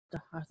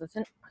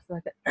আসতেছেন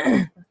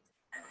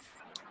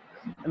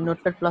আমি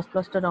notepad plus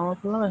প্লাসটা ডাউনলোড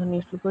করলাম, এখন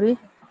ইনস্টল করি।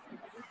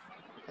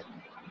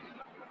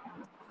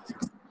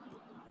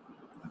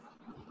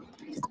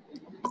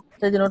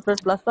 এই যে notepad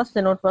plus plus,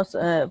 notepad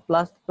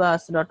plus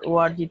plus dot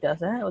ORG তে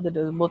আছে, হ্যাঁ, ওদের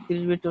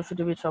 32 বিট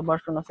 64 বিট সব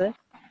ভার্সন আছে।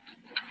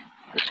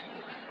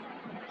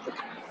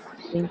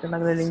 লিংকটা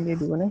লাগলে লিংক দিয়ে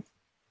দিব না।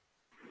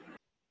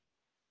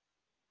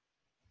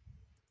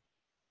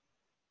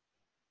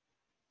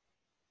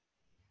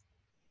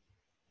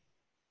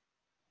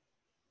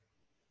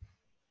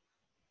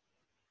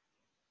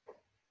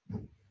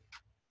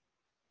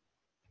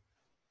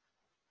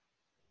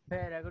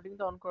 হ্যাঁ, রেকর্ডিং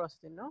তো অন করা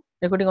আছে না?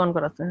 রেকর্ডিং অন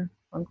করা আছে,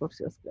 অন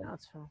করছি আজকে।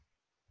 আচ্ছা,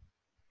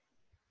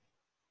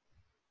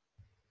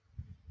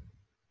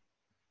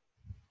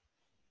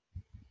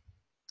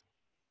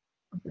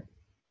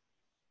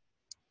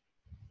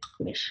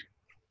 ফিনিশ।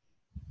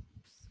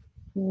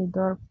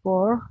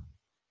 তারপর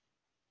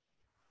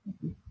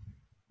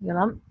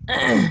গেলাম,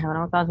 এখন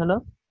আমার কাজ হলো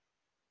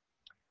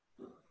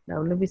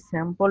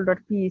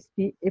wp-sample.php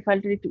এই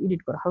ফাইলটা একটু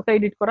এডিট করা, হালকা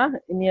এডিট করা,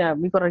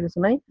 নিয়ে করার কিছু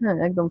নাই, হ্যাঁ,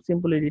 একদম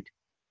সিম্পল এডিট।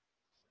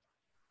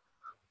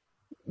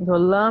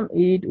 ধরলাম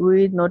edit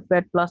with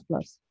notepad plus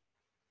plus,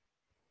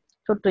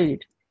 ছোট্ট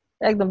এডিট,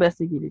 একদম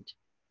বেসিক এডিট।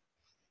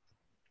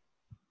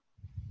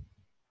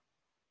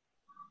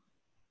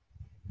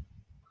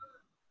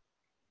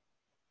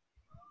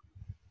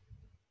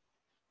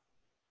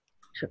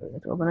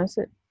 ওপেন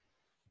হয়েছে।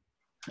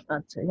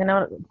 আচ্ছা, এখানে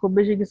আমার খুব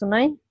বেশি কিছু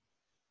নাই।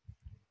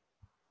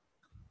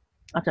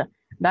 আচ্ছা,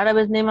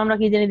 ডাটাবেস নেম আমরা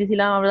কি জেনে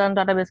দিছিলাম, আমরা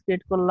ডাটাবেস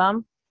ক্রিয়েট করলাম,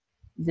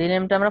 যে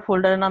নেমটা আমরা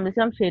ফোল্ডারের নাম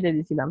দিয়েছিলাম সেটাই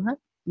দিছিলাম, হ্যাঁ,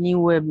 নিউ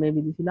ওয়েব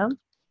মেবি দিছিলাম,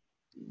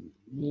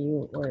 নিউ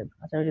ওয়েব।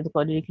 আচ্ছা, আমি যদি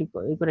ক্লিক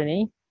করে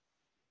নেই,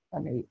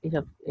 মানে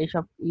এইসব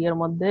এইসব ইয়ের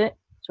মধ্যে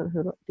ছোট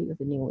ছোট, ঠিক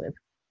আছে, নিউ ওয়েব,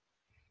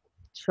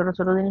 ছোট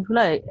ছোট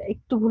জিনিসগুলো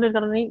একটু ভুলের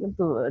কারণেই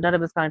কিন্তু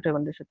ডাটাবেস কানেক্ট হয়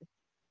আমাদের সাথে।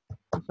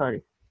 সরি,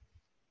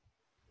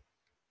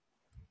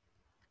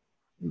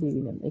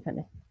 ডিবি নেম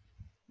এখানে,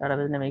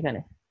 ডাটাবেস নেম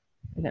এখানে,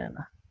 এখানে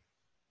না,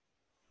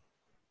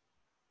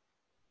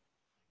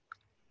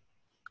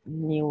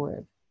 নিউ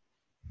ওয়েব।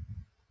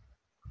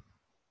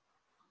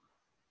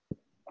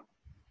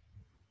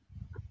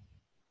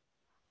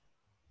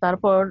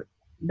 তারপর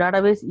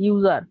ডাটাবেস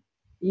ইউজার,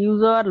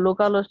 ইউজার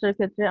লোকাল হোস্টের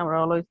ক্ষেত্রে আমরা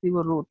অলওয়েজ দিব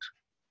রুট,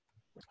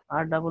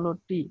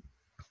 ROOT,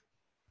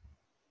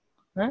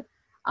 হ্যাঁ,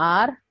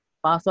 আর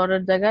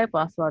পাসওয়ার্ডের জায়গায়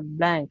পাসওয়ার্ড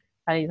ব্ল্যাঙ্ক,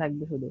 খালি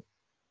থাকবে শুধু,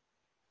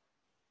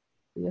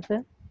 ঠিক আছে,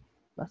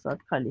 পাসওয়ার্ড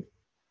খালি।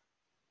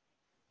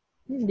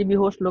 ডিবি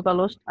হোস্ট লোকাল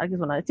হোস্ট, আর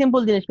কিছু না,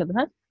 সিম্পল জিনিস কিন্তু,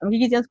 হ্যাঁ। আমি কি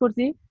কি চেঞ্জ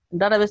করছি,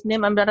 ডাটাবেস নেম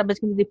আমি ডাটাবেস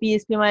কিন্তু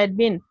পিএসপি মাই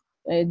অ্যাডমিন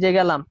যে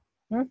গেলাম,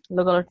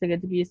 লোকাল হোস্ট থেকে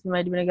পিএসপি মাই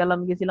অ্যাডমিনে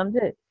গেছিলাম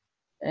যে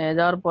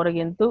যাওয়ার পরে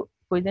কিন্তু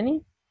কই জানি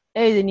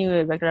এই যে নিউ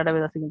ওয়েব একটা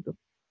ডাটাবেস আছে কিন্তু,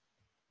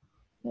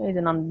 এই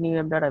যে নাম নিউ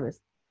ওয়েব ডাটাবেস,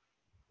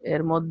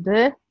 এর মধ্যে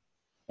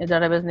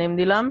ডাটাবেস নেম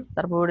দিলাম,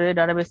 তারপরে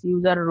ডাটাবেস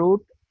ইউজার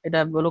রুট, এটা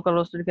লোকাল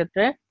হোস্টের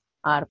ক্ষেত্রে,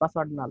 আর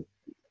পাসওয়ার্ড নাল,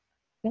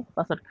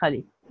 পাসওয়ার্ড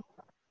খালি।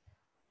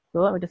 তো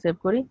আমি এটা সেভ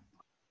করি,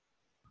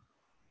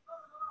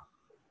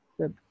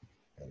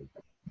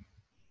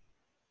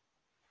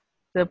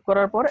 সেভ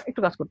করার পর একটু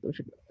কাজ করতে হবে,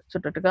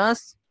 ছোট একটা কাজ,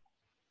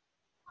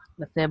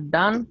 সেভ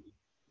ডান,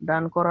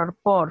 ডান করার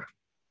পর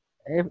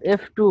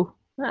F2,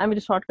 আমি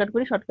একটু শর্টকাট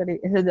করি, শর্টকাটে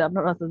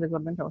আপনার আস্তে আস্তে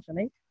করবেন, সমস্যা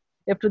নেই।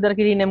 F2 দ্বারা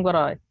কি রিনেম করা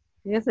হয়,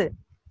 ঠিক আছে।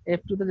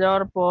 F2 তে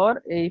যাওয়ার পর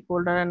এই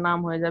ফোল্ডারের নাম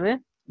হয়ে যাবে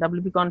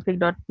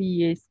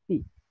wp-config.php,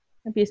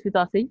 PHP তো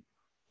আছেই,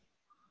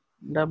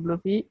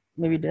 wp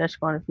মেবি ড্যাশ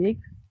config,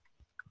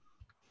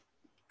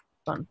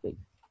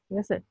 ঠিক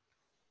আছে,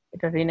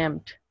 এটা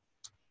রিনেমড।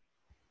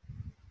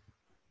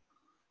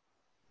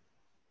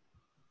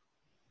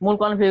 মূল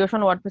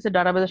কনফিগারেশন ওয়ার্ডপ্রেসের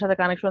ডাটাবেসের সাথে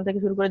কানেকশন থেকে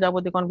শুরু করে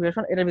যাবতীয়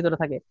কনফিগারেশন এটার ভিতরে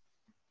থাকে।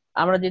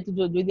 আমরা যেহেতু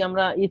যদি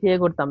আমরা ই থেকে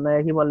করতাম,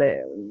 কি বলে,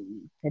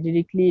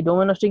 ডিরেক্টলি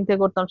ডোমেন হোস্টিং থেকে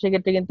করতাম,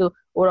 সেক্ষেত্রে কিন্তু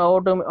ওরা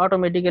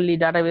অটোমেটিক্যালি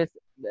ডাটাবেস,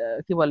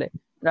 কি বলে,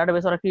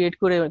 ডাটাবেস ওরা ক্রিয়েট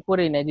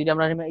করেই নেয়, যদি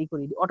আমরা ই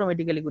করি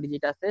অটোমেটিক্যালি করি,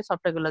 যেটা আছে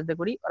সফটওয়্যার গুলো দিয়ে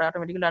করি, ওরা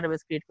অটোমেটিক্যালি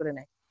ডাটাবেস ক্রিয়েট করে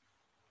নেয়,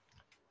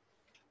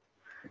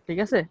 ঠিক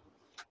আছে।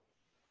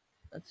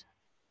 আচ্ছা,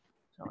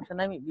 সমস্যা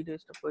নাই, আমি ভিডিও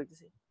স্টপ করে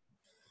দিতেছি।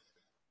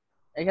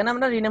 এখানে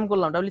আমরা রিনেম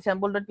করলাম,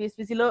 wsample.php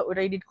ছিল,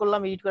 ওটা এডিট করলাম,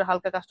 এডিট করে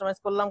হালকা কাস্টমাইজ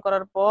করলাম,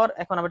 করার পর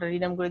এখন আমরা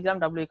রিনেম করে দিলাম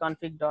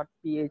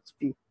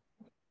wconfig.php।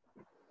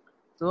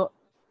 তো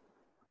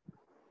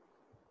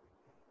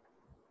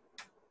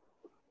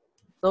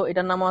তো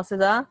এটার নাম আছে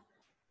যা,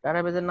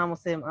 ডাটাবেসের নামও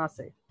সেম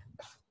আছে,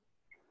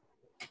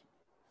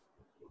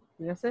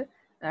 ঠিক আছে।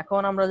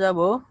 এখন আমরা যাব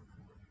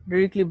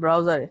ডিরেক্টলি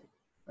ব্রাউজারে,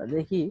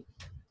 দেখি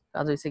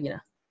কাজ হয়েছে কিনা।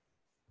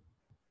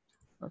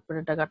 নোটপ্যাড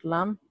এটা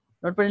কাটলাম,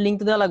 নোটপ্যাডের লিংক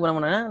তো দেওয়া লাগবে না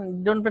মনে হয়, না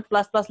নোটপ্যাড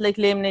প্লাস প্লাস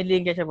লিখলে এমনি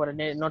লিংক এসে পড়ে,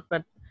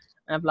 notepad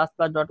plus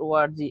plus dot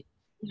ORG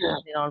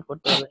download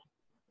করতে হবে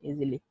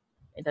ইজিলি,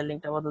 এটা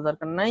লিংকটা বড়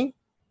দরকার নাই।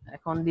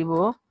 এখন দিব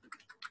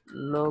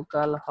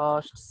লোকাল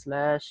হোস্ট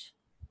স্ল্যাশ,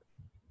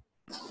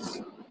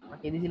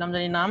 কি দিয়েছিলাম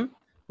জানি নাম,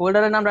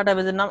 ফোল্ডারের নাম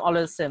ডাটাবেসের নাম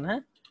অলওয়েজ সেম,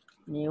 হ্যাঁ,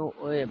 নিউ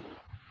ওয়েব।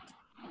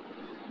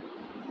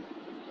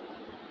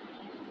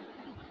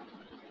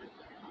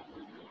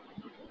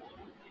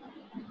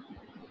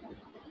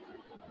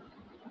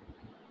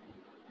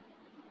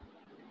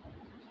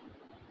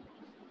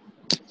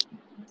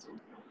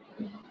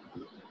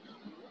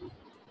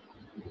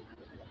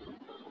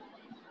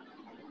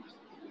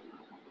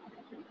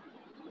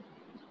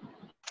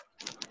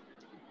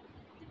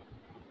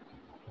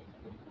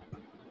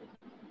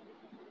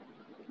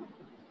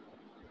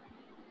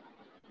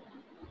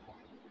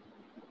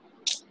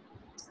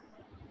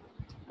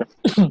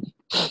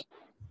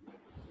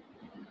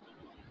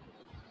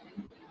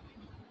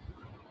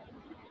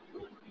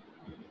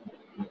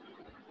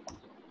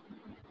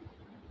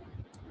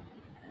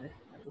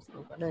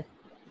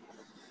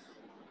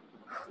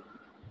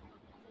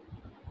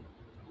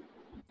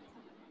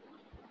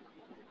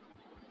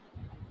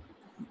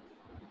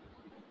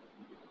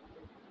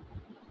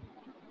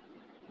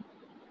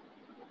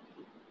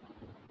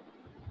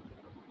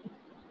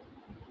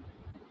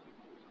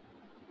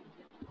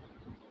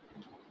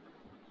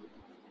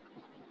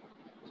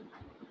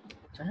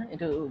 হ্যাঁ,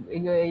 একটু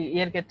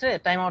এর ক্ষেত্রে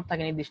টাইম আউট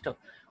থাকে নির্দিষ্ট।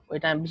 ওই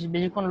টাইম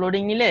বেশিক্ষণ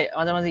লোডিং নিলে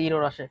মাঝে মাঝে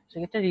ইরর আসে,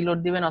 সেক্ষেত্রে রিলোড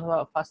দিবেন অথবা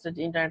ফার্স্ট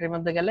ইন্টারনেটের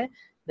মধ্যে গেলে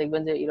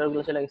দেখবেন যে ইরর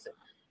গুলো চলে গেছে।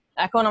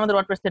 এখন আমাদের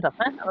ওয়ার্ডপ্রেস সেটআপ,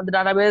 হ্যাঁ আমাদের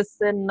ডাটাবেস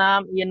এর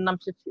নাম নাম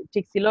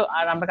ঠিক ছিল,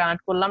 আর আমরা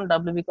কানেক্ট করলাম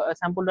wp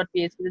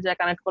sample.php তে যা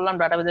কানেক্ট করলাম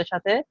ডাটাবেসের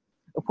সাথে,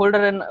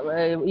 ফোল্ডারের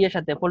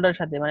ফোল্ডারের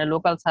সাথে মানে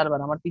লোকাল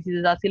সার্ভার আমার পিসিতে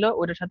যা ছিল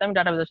ওইটার সাথে আমি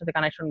ডাটাবেসের সাথে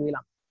কানেকশন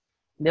দিলাম।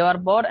 দেওয়ার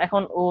পর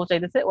এখন ও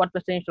চাইতেছে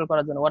ওয়ার্ডপ্রেসটা ইনস্টল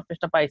করার জন্য,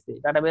 ওয়ার্ডপ্রেসটা পাইছে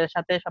ডাটাবেসের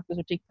সাথে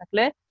সবকিছু ঠিক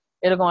থাকলে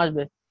এরকম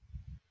আসবে।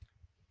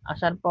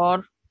 আসার পর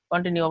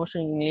কন্টিনিউ,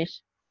 অবশ্যই ইংলিশ,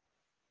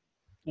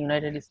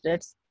 ইউনাইটেড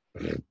স্টেটস।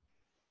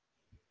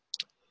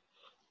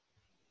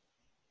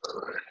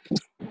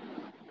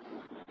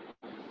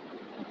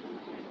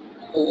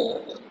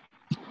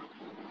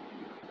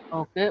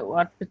 ওকে,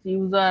 ওয়ার্ডপ্রেস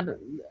ইউজার,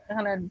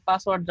 এখানে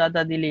পাসওয়ার্ড যা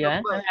যা দিলি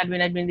হয়, ফারুক ভাই, আমি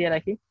অ্যাডমিন অ্যাডমিন দিয়ে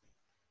রাখি।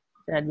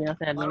 অ্যাডমিন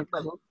আছে, অ্যাডমিন ফারুক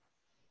ভাই, থাকুক।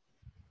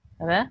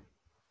 হ্যাঁ,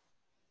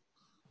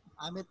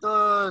 আমি তো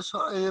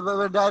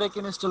এভাবে ডাইরেক্ট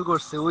ইনস্টল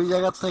করছি, ওই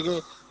জায়গা থেকে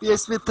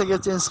পিএসপি থেকে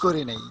চেঞ্জ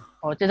করি নাই।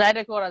 হচ্ছে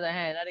ডাইরেক্ট করা যায়,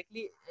 হ্যাঁ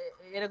ডাইরেক্টলি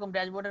এরকম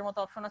ড্যাশবোর্ডের মতো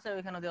অপশন আছে,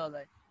 ওইখানে দেওয়া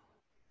যায়।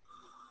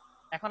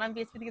 এখন আমি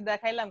পিএইচপি থেকে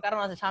দেখাইলাম, কারণ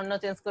আছে সামনেও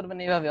চেঞ্জ করবেন,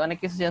 এইভাবে অনেক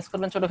কিছু চেঞ্জ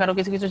করবেন, ছোটখাটো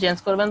কিছু কিছু চেঞ্জ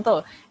করবেন, তো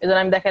এজন্য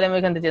আমি দেখাইলাম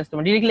ওইখান থেকে চেঞ্জ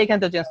করবেন, ডিরেক্টলি এখান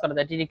থেকে চেঞ্জ করা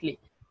যায় ডিরেক্টলি।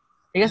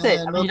 ঠিক আছে,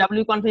 হ্যাঁ, আপনি যদি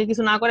ডাব্লিউ কনফিগ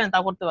কিছু না করেন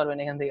তাও করতে পারবেন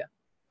এখান থেকে।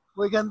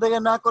 ওইখান থেকে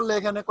না করলে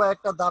এখানে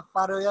কয়েকটা ধাপ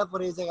পার হইয়া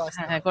পরে এই জায়গায় হ্যাঁ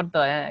আসতে হ্যাঁ হয়। করতে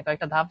হয়, হ্যাঁ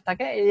কয়েকটা ধাপ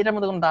থাকে, এটার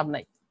মধ্যে কোনো ধাপ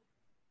নাই।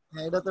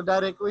 হ্যাঁ, এটা তো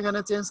ডাইরেক্ট ওইখানে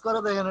চেঞ্জ করা,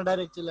 তো এখানে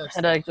ডাইরেক্ট চলে হ্যাঁ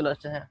আসছে। ডাইরেক্ট চলে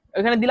আসছে, হ্যাঁ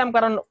ওইখানে দিলাম,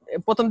 কারণ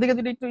প্রথম দিকে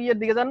যদি একটু ইয়ের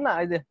দিকে যান না,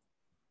 এই যে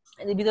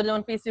ভিতরে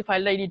যেমন পিএইচপি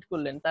ফাইলটা এডিট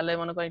করলেন, তাহলে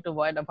মনে করেন একটু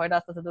ভয়টা ভয়টা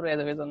আস্তে আস্তে দূরে হয়ে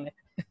যাবে জন্য।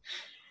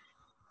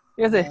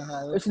 ঠিক আছে,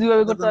 হ্যাঁ, হ্যাঁ, শুধু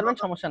ভাবে এটা করতে তো পারবেন,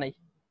 নতুন। সমস্যা নাই।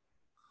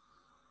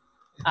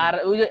 আর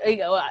ওই যে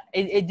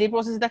এই যে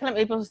প্রসেস দেখলাম,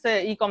 এই প্রসেসে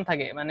কম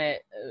থাকে, মানে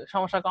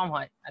সমস্যা কম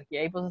হয় আর কি।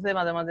 এই প্রসেসে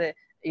মাঝে মাঝে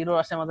ইরো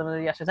আসে, মাঝে মাঝে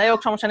আসে, যাই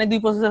হোক সমস্যা নেই, দুই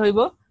প্রসেসে হইব,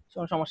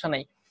 কোনো সমস্যা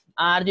নাই।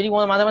 আর যদি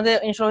মাঝে মাঝে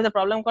ইনস্টল হইতে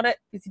প্রবলেম করে,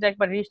 পিসিটা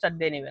একবার রিস্টার্ট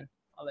দিয়ে নেবেন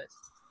অলওয়েজ।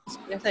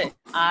 ঠিক আছে,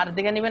 আর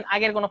দেখে নেবেন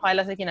আগের কোনো ফাইল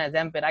আছে কিনা,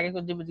 জ্যাম্পের আগে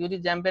যদি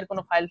জ্যাম্পের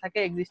কোনো ফাইল থাকে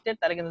এক্সিস্টেড,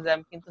 তাহলে কিন্তু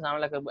জ্যাম্প কিন্তু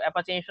ঝামেলা করবে,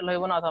 অ্যাপাচি ইনস্টল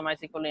হইব না, অথবা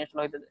মাইসিকিউএল ইনস্টল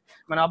হইতে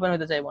মানে ওপেন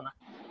হইতে চাইবো না।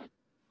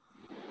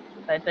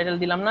 সাইট টাইটেল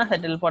দিলাম না,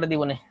 টাইটেল পরে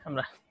দিব না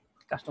আমরা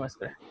কাস্টমাইজ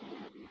করে,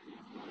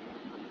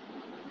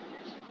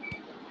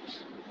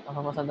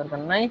 কথা বসার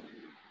দরকার নাই,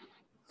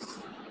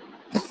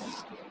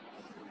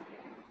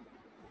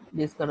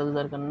 ডিসকার্ড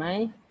দরকার নাই।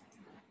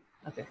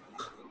 ওকে,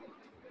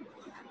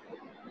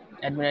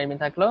 অ্যাডমিন অ্যাডমিন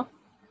থাকলো,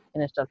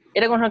 ইনস্টল,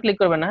 এটা কোনো সময় ক্লিক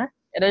করবেন না, হ্যাঁ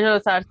এটা হলো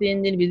search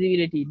engine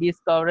visibility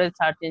ডিসকভারেজ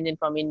search engine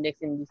from index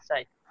in this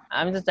site.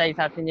 আমি তো চাই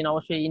সার্চ ইঞ্জিন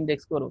অবশ্যই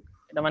ইন্ডেক্স করুক,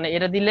 এটা মানে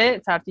এটা দিলে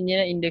সার্চ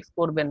ইঞ্জিনে ইন্ডেক্স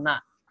করবেন না।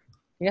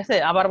 ঠিক আছে,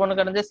 আবার মনে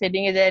করেন যে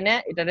সেটিং এ যায় না,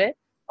 এটারে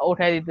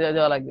উঠাই দিতে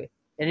দেওয়া লাগবে,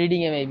 রিডিং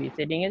এ মেবি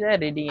সেটিং এ যায়,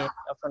 রিডিং এ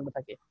অপশনটা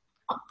থাকে,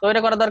 তো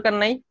এটা করার দরকার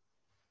নাই।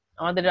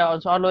 আমাদের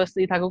অলওয়েজ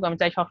থাকুক, আমি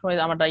চাই সবসময়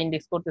আমারটা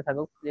ইন্ডেক্স করতে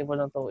থাকুক, যে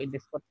পর্যন্ত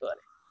ইন্ডেক্স করতে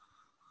পারে,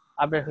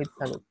 আপডেট হইতে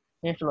থাকুক।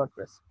 ইনস্টল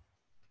ওয়ার্ডপ্রেস,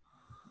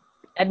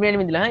 অ্যাডমিন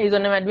অ্যাডমিন দিলাম, হ্যাঁ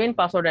user name admin,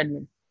 password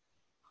admin,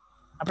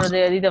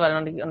 আপনারা দিতে পারেন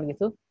অনেক অনেক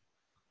কিছু।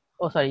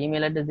 ও সরি,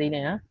 ইমেল অ্যাড্রেস দিই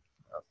নাই, হ্যাঁ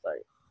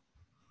সরি,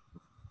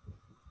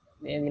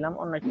 দিয়ে দিলাম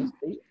অন্য কিছু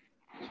দিই,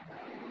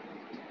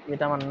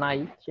 যেটা আমার নাই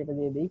সেটা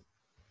দিয়ে দিই।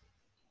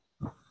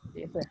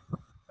 ঠিক আছে,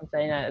 আমি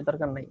চাই না,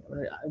 দরকার নাই।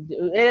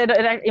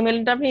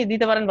 ইমেলটা আপনি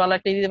দিতে পারেন, ভালো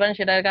একটা দিতে পারেন,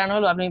 সেটার কারণ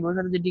হলো আপনি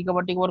ভবিষ্যতে যদি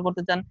টিকওভার টিকওভার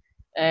করতে চান,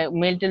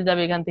 মেল টেল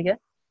যাবে এখান থেকে।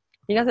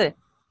 ঠিক আছে,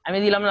 আমি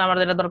দিলাম না, আমার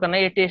এটা দরকার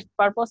নাই, টেস্ট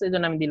পারপস, এই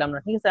জন্য আমি দিলাম না।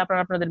 ঠিক আছে, আপনারা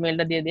আপনাদের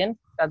মেলটা দিয়ে দেন,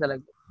 কাজে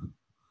লাগবে।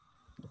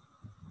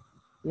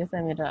 ঠিক আছে,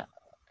 আমি এটা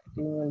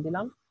ইমেল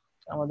দিলাম,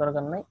 আমার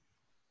দরকার নাই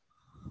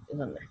এই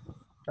জন্য।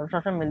 তবে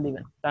সবসময় মেল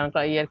দিবেন, কারণ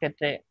ইয়ের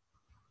ক্ষেত্রে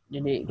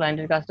যদি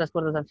ক্লায়েন্টের কাজ টাজ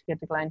করতে চান,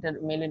 সেক্ষেত্রে ক্লায়েন্টের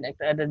মেল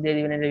একটা অ্যাড্রেস দিয়ে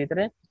দিবেন এর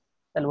ভিতরে,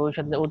 তাহলে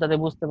ভবিষ্যতে ও যাতে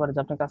বুঝতে পারে যে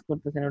আপনি কাজ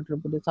করতেছেন, ওটার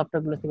উপরে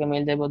সফটওয়্যার গুলো থেকে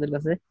মেল যাবে ওদের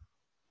কাছে।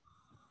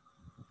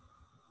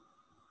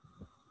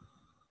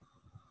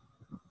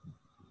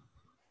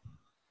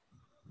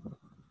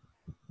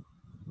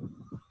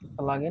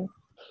 লাগেন,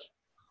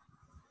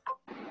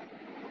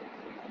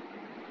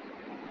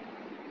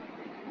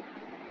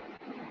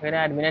 এখানে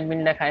অ্যাডমিন অ্যাডমিন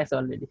লেখা আছে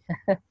অলরেডি।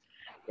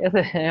 ঠিক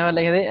আছে, এবার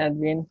লিখে দিই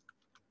অ্যাডমিন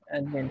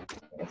অ্যাডমিন।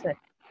 ঠিক আছে,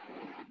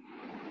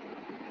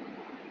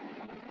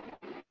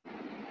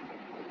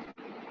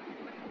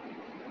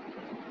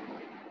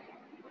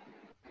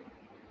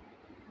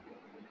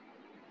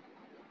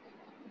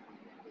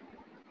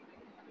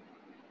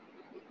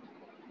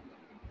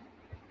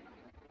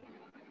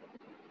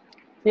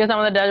 ঠিক আছে,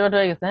 আমাদের ড্যাশবোর্ড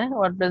হয়ে গেছে, হ্যাঁ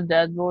ওয়ার্ডপ্রেস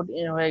ড্যাশবোর্ড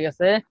হয়ে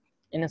গেছে,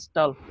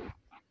 ইনস্টল।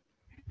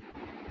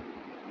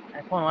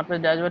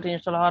 ওয়ার্ডপ্রেস ড্যাশবোর্ড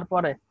ইনস্টল হওয়ার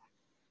পরে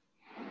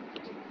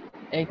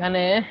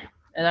এখানে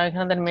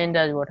এখানে মেইন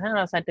ড্যাশবোর্ড, হ্যাঁ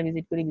সাইটটা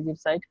ভিজিট করি, ভিজিট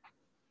সাইট।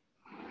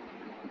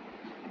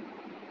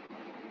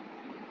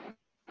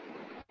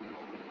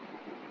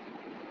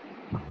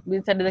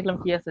 ভিজিট সাইটে দেখলাম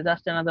কি আছে,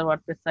 জাস্ট অ্যানাদার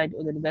ওয়ার্ডপ্রেস সাইট,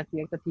 ওদের দেখি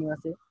একটা থিম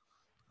আছে,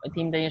 ওই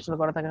থিমটা ইনস্টল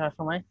করা থাকে সব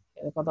সময়।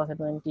 কত আছে,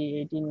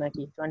 2018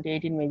 নাকি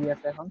 2018 মেবি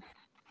আছে এখন।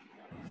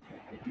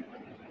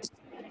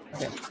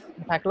 ওকে,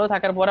 থাকলো,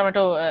 থাকার পরে আমি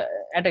একটা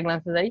অ্যাট এ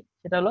গ্লান্সে যাই।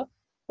 সেটা হলো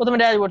প্রথমে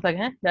ড্যাশবোর্ড থাকে,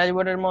 হ্যাঁ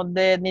ড্যাশবোর্ডের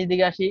মধ্যে নিচ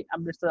দিকে আসি,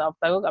 আপডেট অফ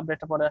থাকুক,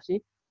 আপডেটটা পরে আসি।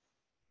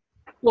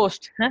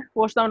 পোস্ট, হ্যাঁ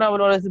পোস্ট আমরা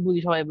অলওয়েজ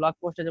বুঝি সবাই, ব্লগ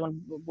পোস্টে যেমন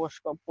পোস্ট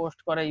পোস্ট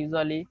করে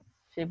ইউজুয়ালি,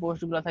 সেই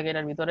পোস্ট গুলো থাকে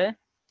এটার ভিতরে।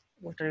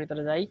 পোস্টের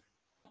ভিতরে যাই,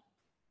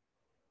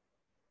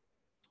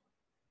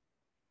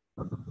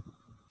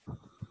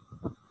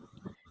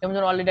 যেমন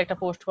ধরুন অলরেডি একটা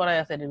পোস্ট করাই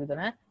আছে এটার ভিতরে,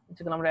 হ্যাঁ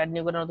সেগুলো আমরা অ্যাড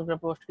নিউ করে নতুন করে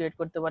পোস্ট ক্রিয়েট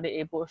করতে পারি।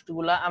 এই পোস্ট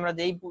গুলা আমরা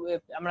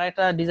আমরা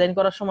একটা ডিজাইন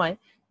করার সময়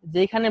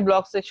যেখানে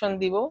ব্লগ সেকশন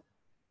দিব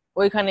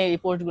ওইখানে এই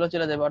পোস্ট গুলো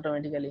চলে যাবে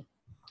অটোমেটিক্যালি।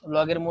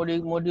 ব্লগের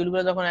মডিউল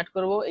গুলো যখন অ্যাড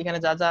করব, এখানে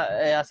যা যা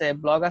আছে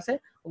ব্লগ আছে,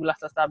 ওগুলো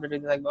আস্তে আস্তে আপডেট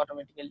হতে থাকবে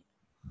অটোমেটিক্যালি।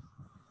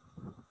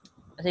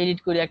 আচ্ছা, এডিট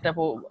করি, একটা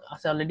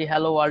আছে অলরেডি,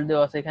 হ্যালো ওয়ার্ল্ড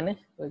দেওয়া আছে এখানে,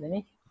 ওই জানি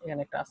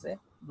এখানে একটা আছে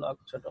ব্লগ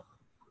ছোট,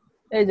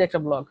 এই যে একটা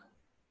ব্লগ,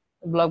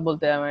 ব্লগ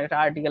বলতে আমার একটা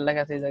আর্টিকেল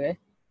লেখা আছে এই জায়গায়,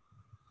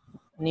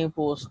 নিউ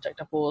পোস্ট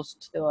একটা পোস্ট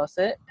দেওয়া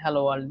আছে হ্যালো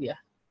ওয়ার্ল্ড দিয়া,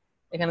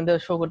 এখানে দেওয়া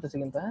শো করতেছে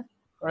কিন্তু, হ্যাঁ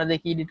আমরা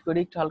দেখি, এডিট করি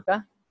একটু হালকা।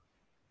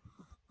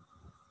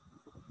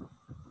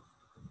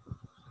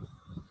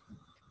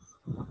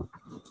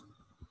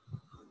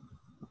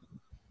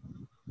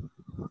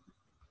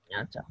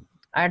 আচ্ছা,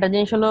 আর একটা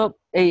জিনিস হলো,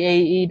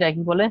 এইটা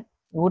কি বলে,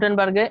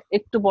 গুটেনবার্গে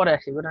একটু পরে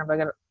আসি,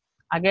 গুটেনবার্গের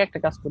আগে একটা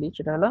কাজ করি,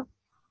 সেটা হলো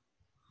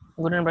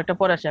গুটেনবার্গটা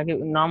পরে আসি, আগে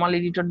নর্মাল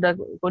এডিটরটা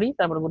করি,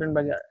 তারপর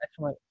গুটেনবার্গ এক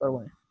সময় করবো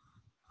না।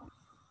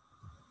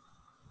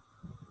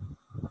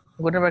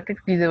 গুটেনবার্গটা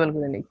একটু ডিসেবল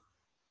করে নিই।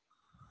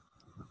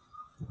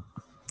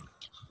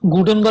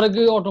 গুটেনবার্গ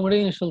অটোমেটিক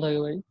ইনস্টল থাকে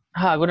ভাই?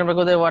 হ্যাঁ, গুটেনবার্গ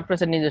ওদের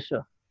ওয়ার্ডপ্রেসের নিজস্ব।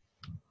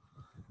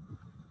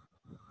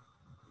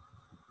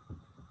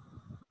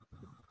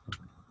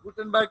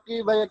 গুটেনবার্গ কি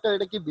ভাই একটা,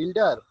 এটা কি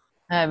বিল্ডার?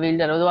 হ্যাঁ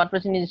বিল্ডার, ওদের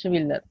ওয়ার্ডপ্রেসের নিজস্ব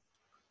বিল্ডার।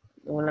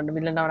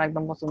 বিল্ডারটা আমার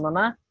একদম পছন্দ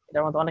না,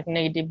 এটার মধ্যে অনেক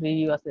নেগেটিভ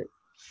রিভিউ আছে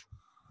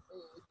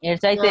এর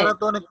চাইতে। চেহারা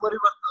তো অনেক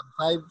পরিবর্তন,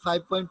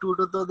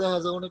 5.2 তো দেখা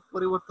যায় অনেক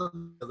পরিবর্তন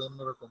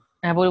অন্যরকম।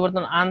 হ্যাঁ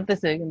পরিবর্তন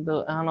আনতেছে, কিন্তু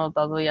এখনো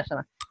ততই আসে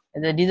না। এই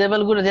যে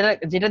ডিজেবল গুলো,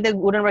 যেটাতে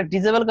গুটেনবার্গ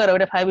ডিজেবল করে,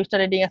 ওটা 5 স্টার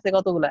রেটিং আছে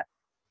কতগুলা,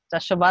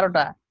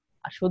 412টা।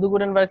 আর শুধু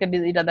গুটেনবার্গের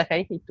এটা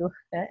দেখাই একটু,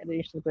 হ্যাঁ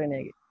রেজিস্টার করে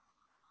নিয়ে গিয়ে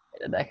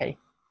এটা দেখাই,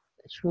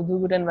 শুধু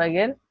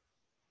গুটেনবার্গের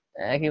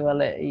কি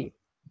বলে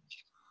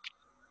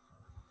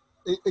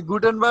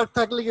গুটেনবার্গ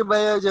থাকলে কি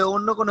ভাই ওই যে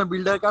অন্য কোনো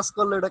বিল্ডার কাজ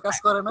করলে এটা কাজ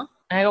করে না?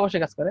 হ্যাঁ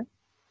অবশ্যই কাজ করে।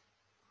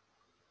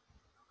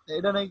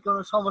 এটা নাকি কোনো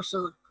সমস্যা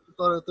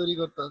তৈরি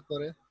করতে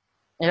করে?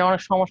 এটা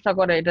অনেক সমস্যা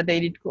করে, এটাতে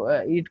এডিট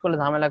এডিট করলে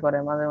ঝামেলা করে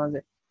মাঝে মাঝে।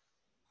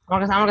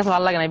 আমার কাছে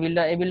ভালো লাগে না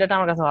এই বিল্ডারটা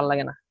আমার কাছে ভালো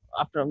লাগে না।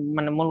 আপনার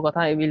মানে মূল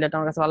কথা, এই বিল্ডারটা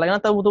আমার কাছে ভালো লাগে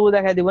না, তবু তবু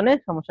দেখাই দিব না,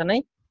 সমস্যা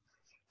নেই।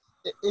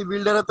 এই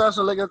বিল্ডারে তো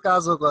আসলে কেউ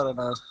কাজও করে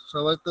না,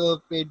 সবাই তো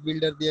পেইড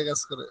বিল্ডার দিয়ে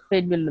কাজ করে।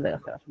 পেইড বিল্ডার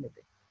দেখা আসলে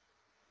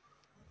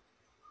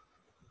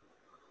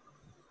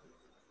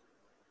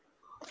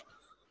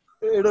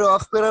এটা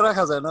অফ করে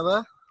রাখা যায় না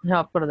ভাই? হ্যাঁ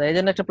অফ করে দেয়, এই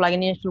জন্য একটা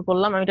প্লাগইন ইনস্টল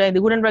করলাম আমি। এটা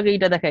গুটেনবার্গে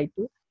এটা দেখাই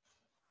একটু,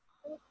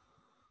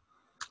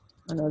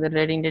 মানে ওদের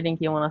রেটিং রেটিং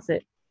কেমন আছে।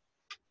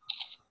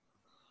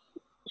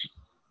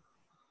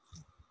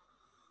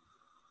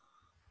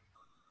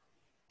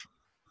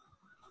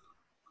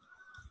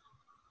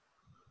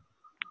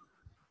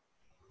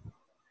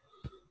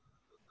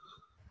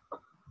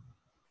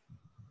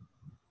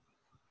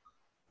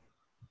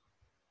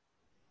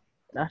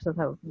 আসতে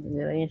থাকুক,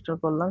 যেটা ইনস্টল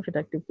করলাম সেটা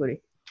অ্যাক্টিভ করি।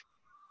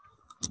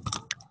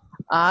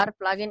 আর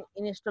প্লাগইন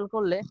ইনস্টল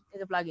করলে এই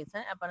যে প্লাগইনস,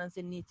 হ্যাঁ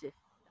অ্যাপারেন্সির নিচে,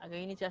 আগে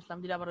এই নিচে আসলাম,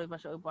 দিলে আবার ওই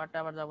পাশে ওই পার্টটা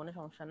আবার যাবো না,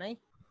 সমস্যা নাই।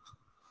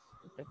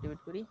 অ্যাক্টিভেট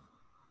করি,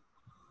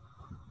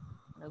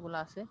 এগুলো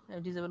আছে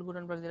ডিসেবল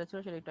গুটেনবার্গ যেটা ছিল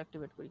সেটা একটু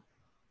অ্যাক্টিভেট করি।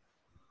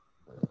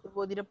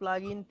 প্রতিটা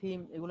প্লাগইন থিম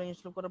এগুলো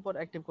ইনস্টল করার পর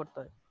অ্যাক্টিভ করতে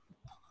হয়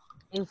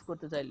ইউজ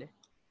করতে চাইলে।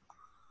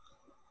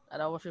 আর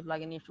অবশ্যই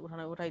প্লাগইন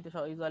উঠাই তো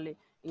ইউজুয়ালি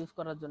ইউজ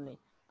করার জন্য।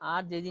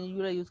 আর যে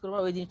জিনিসগুলো ইউজ করবো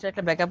ওই জিনিসটা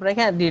একটা ব্যাকআপ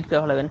রেখে ডিলিট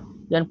করে ফেলাবেন।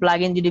 যেমন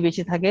প্লাগইন যদি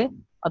বেশি থাকে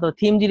অথবা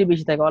থিম যদি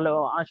বেশি থাকে,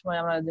 অনেক সময়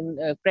আমরা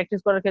প্র্যাকটিস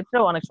করার ক্ষেত্রে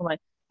অনেক সময়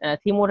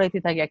থিম উঠাইতে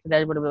থাকি একটা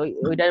ড্যাশবোর্ডে,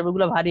 ওই ড্যাশবোর্ড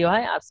গুলো ভারী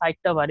হয় আর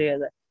সাইটটাও ভারী হয়ে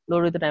যায়,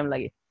 লোড হইতে টাইম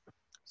লাগে।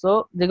 সো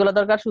যেগুলো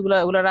দরকার সেগুলো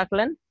ওগুলো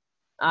রাখলেন,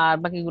 আর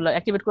বাকিগুলো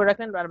অ্যাক্টিভেট করে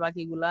রাখলেন, আর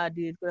বাকিগুলা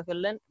ডিলিট করে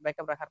ফেললেন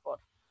ব্যাকআপ রাখার পর।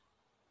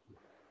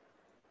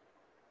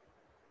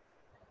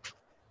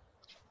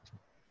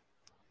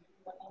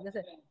 ঠিক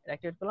আছে,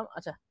 অ্যাক্টিভেট করলাম।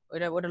 আচ্ছা,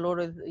 ওইটা লোড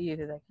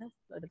ইয়েতে থাকে, হ্যাঁ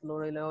এটা লোড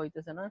হইলে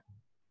হইতেছে না।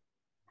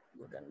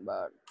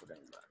 গুটেনবার্গ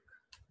গুটেনবার্গ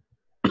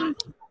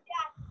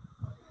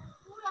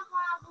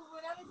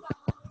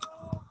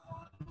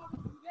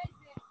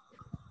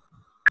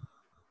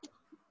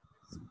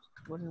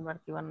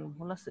কি বানান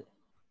ভুল আছে?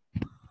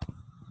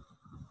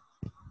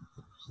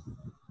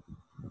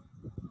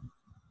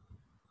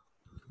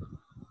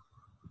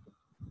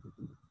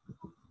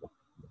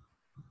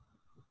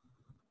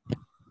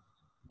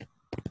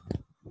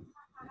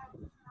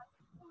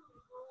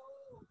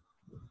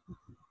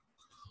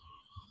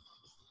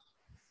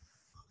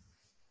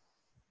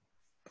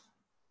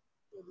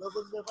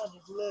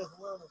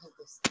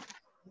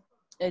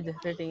 এই যে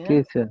রেটিং কি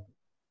হচ্ছে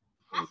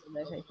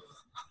দেখাই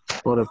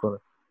পরে পরে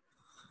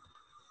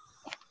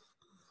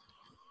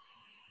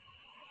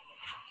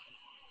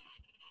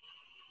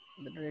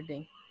রেটিং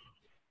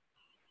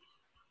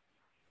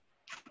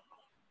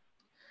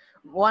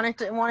ওয়ান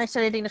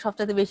স্টার রেটিংটা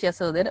সবচেয়ে বেশি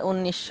আছে ওদের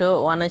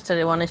 1900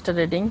 ওয়ান স্টার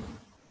রেটিং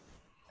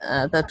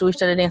তার 2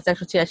 স্টার রেটিং আছে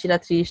 186টা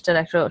 3 স্টার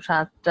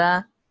 107টা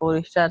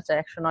 4 স্টার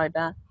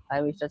 109টা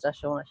 5 স্টার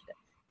 479টা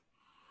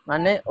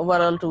মানে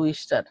ওভারঅল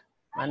 2 স্টার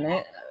মানে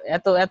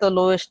এত এত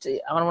লোয়েস্ট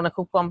আমার মনে হয়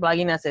খুব কম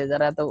প্লাগইন আছে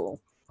যারা এত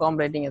কম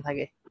রেটিং এ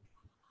থাকে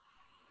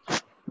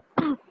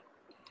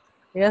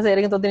ঠিক আছে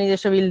এটা কিন্তু ওদের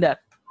নিজস্ব বিল্ডার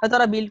হয়তো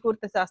ওরা বিল্ড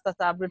করতেছে আস্তে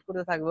আস্তে আপডেট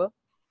করতে থাকবো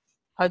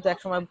হয়তো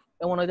একসময়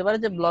এমন হতে পারে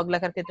যে ব্লগ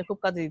লেখার ক্ষেত্রে খুব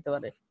কাজে দিতে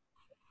পারে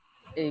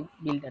এই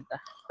বিল্ডারটা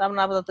তো আমরা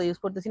আপাতত ইউজ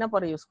করতেছি না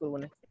পরে ইউজ করবো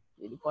না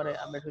পরে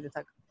আপডেট হতে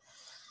থাক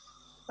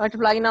একটা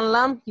প্লাগইন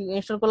আনলাম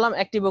ইনস্টল করলাম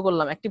অ্যাক্টিভও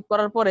করলাম অ্যাক্টিভ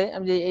করার পরে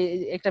আমি যে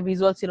একটা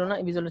ভিজুয়াল ছিল না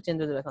এই ভিজুয়ালটা চেঞ্জ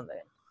হয়ে যাবে এখন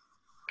দেখেন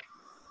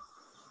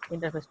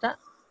ইন্টারফেসটা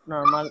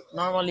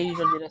নরমাল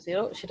এডিটর যেটা ছিল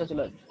সেটা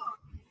চলে আসবে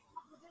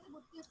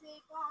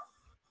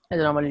এই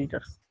যে নরমাল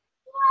এডিটর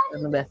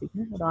এটা বেসিক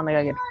এটা অনেক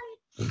আগে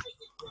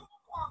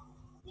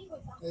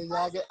এই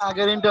যে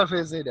আগের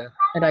ইন্টারফেস এটা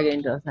এটা আগে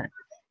ইন্টারফেস হ্যাঁ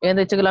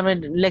এখানে ইচ্ছে করলে আপনি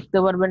লিখতে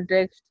পারবেন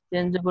টেক্সট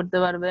চেঞ্জ করতে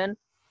পারবেন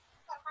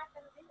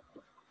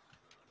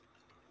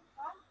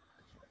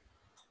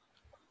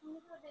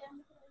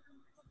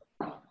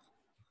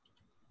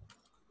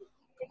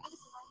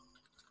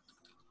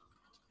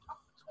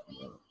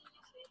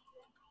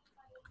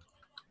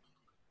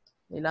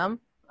দিলাম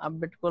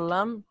আপডেট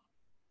করলাম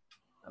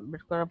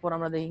আপডেট করার পর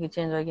আমরা দেখি কি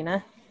চেঞ্জ হয় কিনা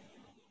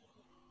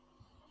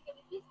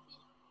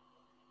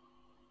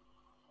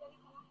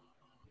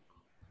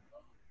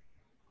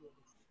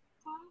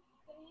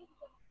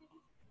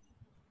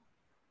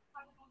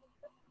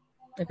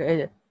এই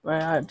যে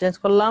চেঞ্জ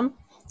করলাম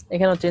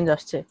এখানেও চেঞ্জ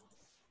আসছে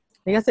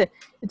ঠিক আছে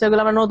ইচ্ছা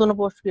করলে আমরা নতুন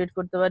পোস্ট ক্রিয়েট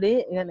করতে পারি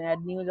এখানে অ্যাড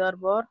নিউ যাওয়ার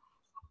পর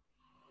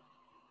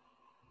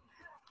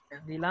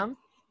দিলাম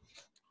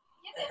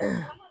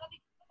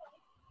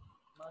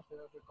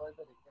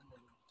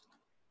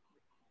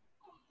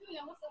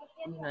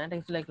এটা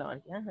কিছু লিখলাম আর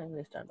কি হ্যাঁ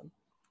স্টার্ট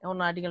এখন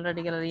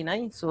আর্টিকেল নাই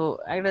সো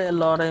একটা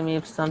লরেম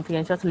ইফ সামথিং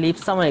আছে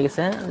লিপসাম হয়ে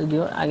গেছে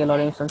যদিও আগে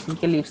লরেম ইফ সামথিং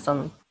কে লিপসাম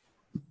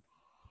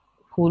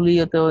ফুলই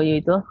হতে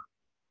এই তো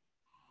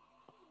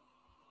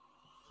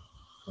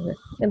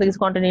এটা কিছু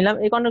কন্টেন্ট নিলাম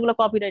এই কন্টেন্ট গুলো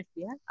কপিরাইট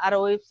ফ্রি হ্যাঁ আর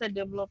ওয়েবসাইট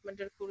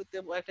ডেভেলপমেন্টের শুরুতে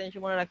একটা জিনিস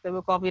মনে রাখতে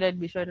হবে কপিরাইট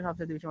বিষয়টা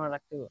সবচেয়ে বেশি মনে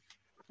রাখতে হবে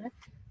হ্যাঁ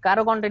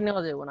কারো কন্টেন্ট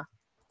নেওয়া যাবে না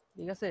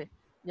ঠিক আছে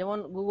যেমন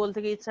গুগল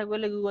থেকে ইচ্ছা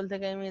করলে গুগল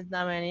থেকে ইমেজ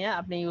নামিয়ে নিয়ে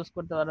আপনি ইউজ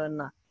করতে পারবেন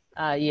না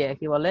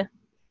কি বলে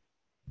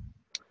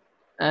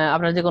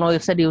আপনার যে কোনো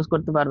ওয়েবসাইট ইউজ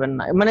করতে পারবেন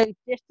না মানে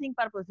টেস্টিং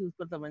পারপাস ইউজ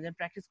করতে পারবেন যে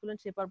প্র্যাকটিস করলেন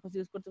সেই পারপাস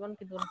ইউজ করতে পারেন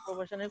কিন্তু কোনো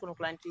প্রফেশনাল কোনো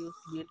ক্লায়েন্ট ইউজ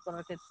বিল্ড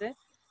করার ক্ষেত্রে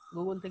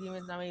গুগল থেকে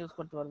ইমেজ নামে ইউজ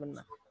করতে পারবেন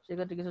না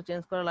সেক্ষেত্রে কিছু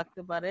চেঞ্জ করা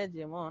লাগতে পারে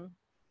যেমন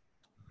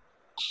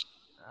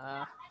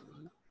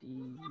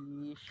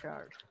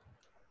টি-শার্ট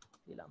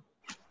দিলাম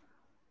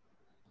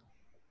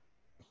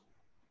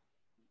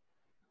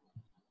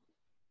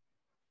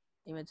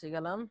ইমেজে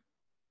গেলাম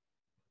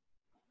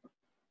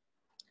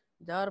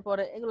যাওয়ার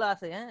পরে এগুলো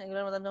আছে হ্যাঁ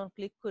এগুলোর মধ্যে যখন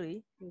ক্লিক করি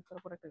ক্লিক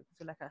করার পরে একটা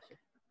কিছু লেখা আসে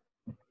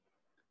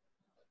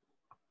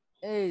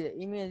এই যে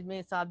image May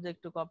subject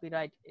to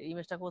copyright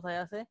ইমেজটা কোথায়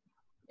আছে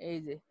এই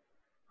যে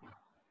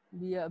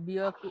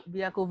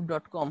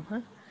biakuf.com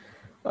হ্যাঁ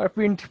আর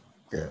প্রিন্ট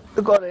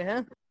করে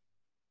হ্যাঁ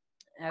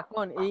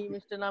এখন এই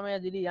ইমেজটা নামে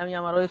যদি আমি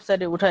আমার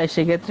ওয়েবসাইটে উঠাই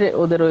সেক্ষেত্রে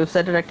ওদের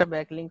ওয়েবসাইটের একটা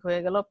ব্যাকলিংক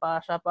হয়ে গেল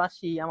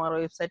পাশাপাশি আমার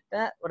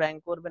ওয়েবসাইটটা র্যাঙ্ক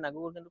করবে না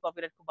গুগল কিন্তু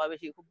কপিরাইট খুব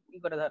বেশি খুব কি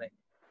করে ধরে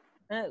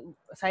হ্যাঁ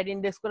সাইট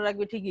ইন্ডেক্স করে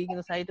রাখবে ঠিকই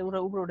কিন্তু সাইটে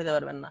উপরে উঠে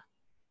পারবেন না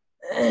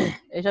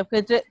এইসব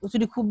ক্ষেত্রে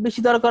যদি খুব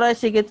বেশি দরকার হয়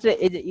সেক্ষেত্রে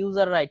এই যে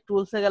ইউজার রাইট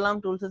টুলসে গেলাম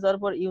টুলসে যাওয়ার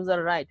পর user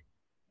right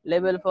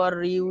level for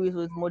reuse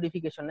with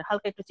modification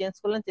হালকা একটু চেঞ্জ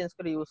করলেন চেঞ্জ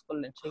করে ইউজ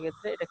করলেন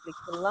সেক্ষেত্রে এটা ক্লিক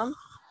করলাম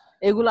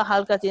এগুলা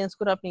হালকা চেঞ্জ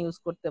করে আপনি ইউজ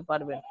করতে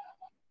পারবেন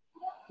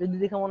যদি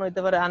দেখে মনে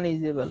হইতে পারে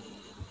আনইউজেবল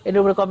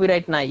এটার উপরে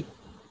কপিরাইট নাই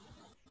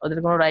ওদের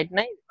কোনো রাইট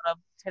নাই ওরা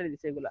ছেড়ে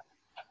দিছে এগুলা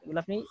এগুলো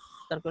আপনি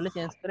দরকার হলে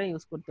চেঞ্জ করে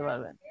ইউজ করতে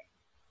পারবেন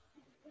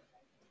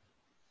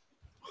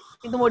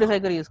কিন্তু মডিফাই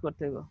করে ইউজ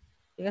করতে হবে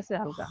ঠিক আছে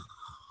হালকা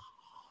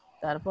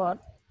তারপর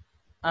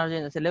আর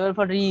চেঞ্জ আছে লেভেল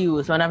ফর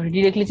রিইউজ মানে আপনি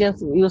ডাইরেক্টলি চেঞ্জ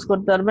ইউজ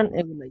করতে পারবেন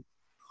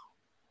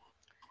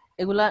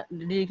এগুলা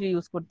ডাইরেক্টলি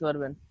ইউজ করতে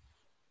পারবেন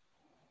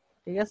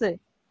ঠিক আছে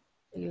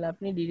এগুলা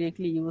আপনি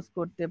ডাইরেক্টলি ইউজ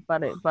করতে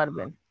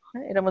পারবেন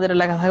হ্যাঁ এর মধ্যে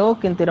লেখা থাকো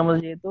কিন্তু এর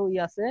মধ্যে যেহেতু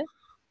আছে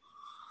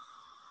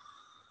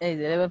এই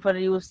যে লেভেল ফর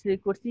রিইউজ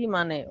ক্লিক করছি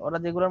মানে ওরা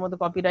যেগুলোর মধ্যে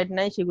কপিরাইট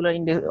নাই সেগুলো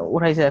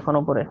উঠাইছে এখন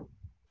উপরে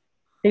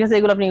ঠিক আছে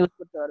এগুলো আপনি ইউজ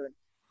করতে পারবেন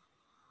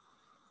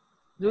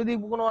যদি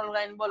কোনো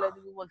অনলাইন বলে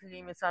যদি গুগল থেকে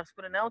ইমেজ সার্চ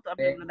করে নাও তো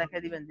আপনি এগুলো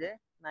দেখাই দিবেন যে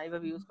না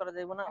এইভাবে ইউজ করা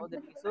যাবে না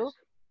ওদের কিছু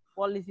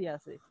পলিসি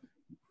আছে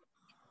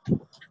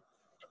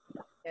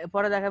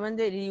পরে দেখাবেন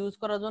যে রিইউজ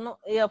করার জন্য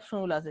এই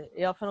অপশনগুলো আছে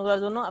এই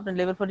অপশনগুলোর জন্য আপনি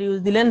লেভেল ফর রিইউজ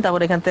দিলেন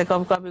তারপর এখান থেকে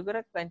কপি করে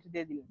ক্লায়েন্টে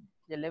দিয়ে দিলেন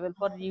যে লেভেল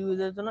ফর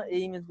রিইউজের জন্য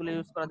এই ইমেজগুলো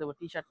ইউজ করা যাবে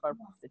টি-শার্ট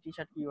পারপাসে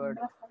টি-শার্ট কিওয়ার্ড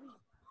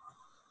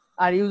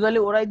আর ইউজুয়ালি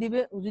ওরাই দিবে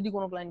যদি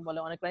কোনো ক্লায়েন্ট বলে,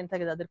 অনেক ক্লায়েন্ট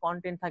থাকে যাদের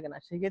কন্টেন্ট থাকে না,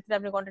 সেক্ষেত্রে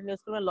আপনি কন্টেন্ট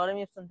ইউজ করবেন লরেম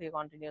ইপসন থেকে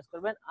কন্টেন্ট ইউজ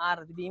করবেন। আর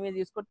যদি ইমেজ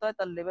ইউজ করতে হয়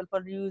তাহলে লেভেল ফর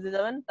রিউজে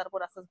যাবেন, তারপর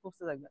আস্তে আস্তে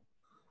খুঁজতে থাকবেন।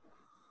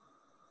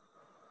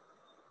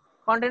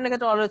 কন্টেন্টের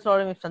ক্ষেত্রে অলওয়েজ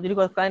লরেম ইপসন, যদি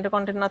ক্লায়েন্টের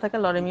কন্টেন্ট না থাকে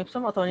লরেম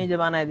ইপসন অথবা নিজে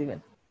বানায় দিবেন।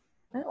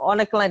 হ্যাঁ,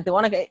 অনেক ক্লায়েন্ট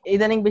অনেক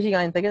ইদানিং বেশি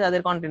ক্লায়েন্ট থাকে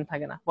যাদের কন্টেন্ট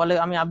থাকে না, বলে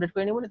আমি আপডেট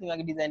করে নিব, তুমি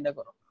আগে ডিজাইনটা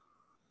করো,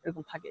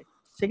 এরকম থাকে।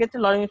 সেক্ষেত্রে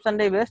lorem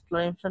ইপসনটাই best,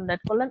 lorem Epson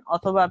add করলেন।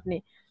 অথবা আপনি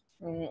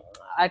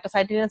একটা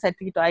সাইট নিলেন, সাইট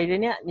থেকে একটু আইডিয়া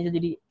নিয়ে নিজে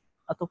যদি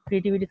অত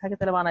ক্রিয়েটিভিটি থাকে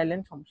তাহলে বানাইলেন,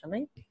 সমস্যা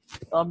নেই।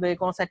 তবে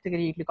কোন সাইট থেকে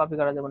ডিরেক্টলি কপি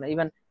করা যাবে না,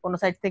 ইভেন কোন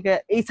সাইট থেকে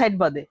এই সাইট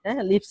বাদে, হ্যাঁ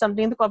লিপ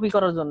সামথিং কিন্তু কপি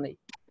করার জন্যই,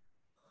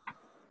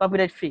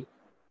 কপিরাইট ফ্রি।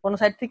 কোন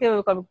সাইট থেকে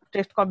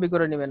টেক্সট কপি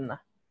করে নেবেন না,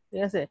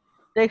 ঠিক আছে?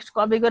 টেক্সট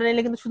কপি করে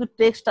নিলে কিন্তু শুধু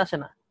টেক্সট আসে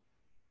না,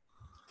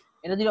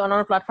 এটা যদি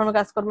অন্যান্য প্ল্যাটফর্মে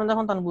কাজ করবেন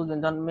যখন, তখন বুঝবেন,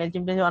 যখন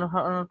মেলচিম্পে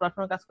অন্যান্য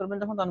প্ল্যাটফর্মে কাজ করবেন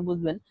যখন, তখন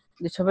বুঝবেন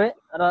যে সবে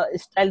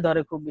স্টাইল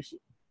ধরে খুব বেশি।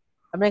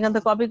 আপনি এখান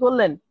থেকে কপি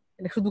করলেন,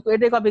 এটা শুধু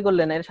এটাই কপি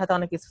করলেন, এর সাথে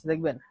অনেক কিছু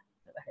দেখবেন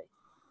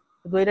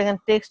শুধু এটা এখানে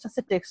টেক্সট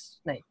আছে, টেক্সট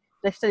নাই,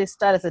 টেক্সটের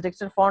স্টাইল আছে,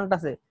 টেক্সটের ফন্ট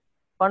আছে,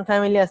 ফন্ট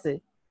ফ্যামিলি আছে,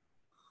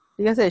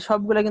 ঠিক আছে?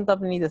 সবগুলো কিন্তু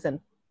আপনি নিতেছেন।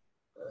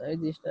 এই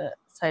জিনিসটা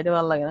সাইডে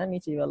ভালো লাগে না,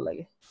 নিচেই ভালো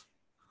লাগে,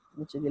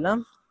 নিচে দিলাম।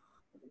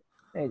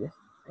 এই যে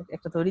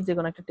একটা ধরি, যে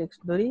কোনো একটা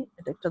টেক্সট ধরি,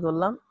 এটা একটা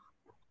ধরলাম,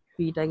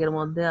 পি ট্যাগের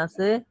মধ্যে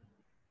আছে,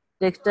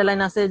 টেক্সট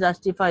লাইন আছে,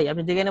 জাস্টিফাই,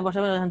 আপনি যেখানে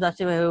বসাবেন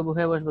জাস্টিফাই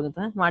হয়ে বসবে কিন্তু,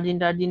 হ্যাঁ মার্জিন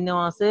টার্জিন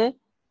নেওয়া আছে,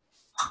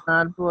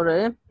 তারপরে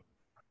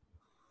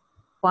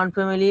ফন্ট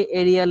ফ্যামিলি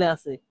এরিয়ালে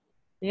আছে,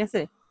 ঠিক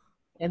আছে?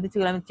 এর কিছু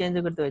আমি চেঞ্জ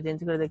করতে পারি, চেঞ্জ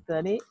করে দেখতে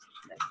পারি,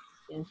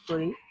 চেঞ্জ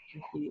করি,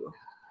 কি দিব?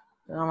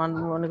 আমার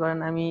মনে করেন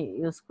আমি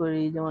ইউজ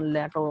করি যেমন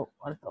ল্যাটো,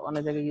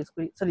 অনেক জায়গায় ইউজ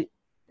করি, সরি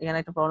এখানে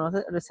একটা প্রবলেম আছে,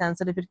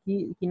 সেন্সিটিভ কি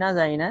কি না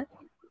জানি না,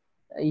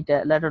 এইটা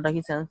ল্যাটোটা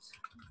কি সেন্স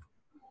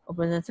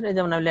ওপেন সেন্সিটিভ, এই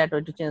যেমন আমি ল্যাটো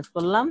একটু চেঞ্জ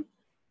করলাম,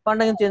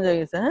 ফন্টটা কিন্তু চেঞ্জ হয়ে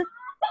গেছে, হ্যাঁ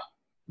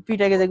পি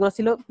ট্যাগে যেগুলো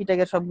ছিল পি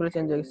ট্যাগের সবগুলো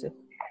চেঞ্জ হয়ে গেছে,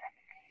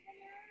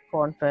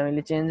 ফন্ট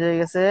ফ্যামিলি চেঞ্জ হয়ে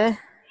গেছে।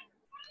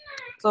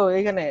 তো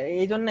এখানে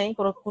এই জন্যই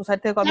কোনো সাইট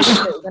থেকে কপি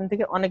করলে এখান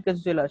থেকে অনেক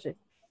কিছু চলে আসে,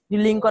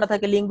 যদি লিঙ্ক করা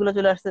থাকে লিঙ্ক গুলো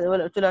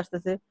চলে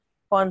আসতেছে,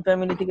 ফন্ট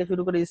ফ্যামিলি থেকে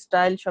শুরু করে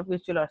স্টাইল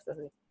সবকিছু চলে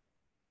আসতেছে।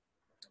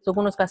 তো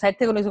কোনো সাইট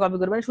থেকে কোনো কিছু কপি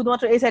করবেন,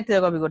 শুধুমাত্র এই সাইট থেকে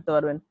কপি করতে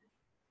পারবেন,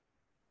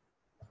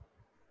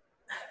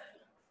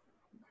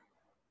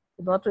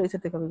 শুধুমাত্র এই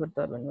সাইট থেকে কপি করতে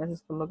পারবেন।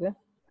 মেসেজ করলো কে?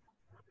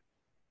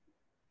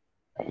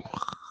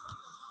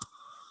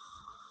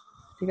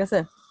 ঠিক আছে।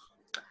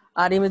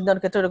 আর ইমেজ দেওয়ার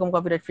ক্ষেত্রে এরকম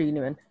কপিরাইট ফ্রি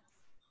নেবেন।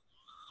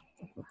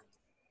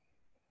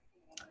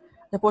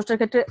 পোস্টের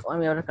ক্ষেত্রে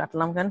আমি আবার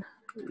কাটলাম কেন,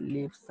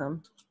 লিভ সাম,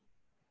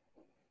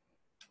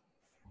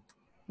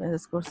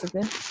 মেসেজ করছে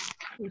কে?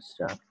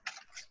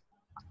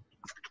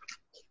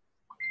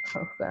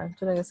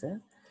 চলে গেছে,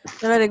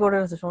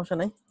 রেকর্ডার আছে, সমস্যা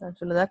নাই,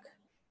 চলে যাক।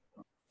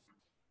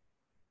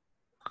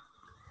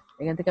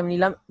 এখান থেকে আমি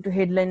নিলাম একটু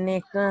হেডলাইন নিয়ে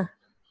একটা,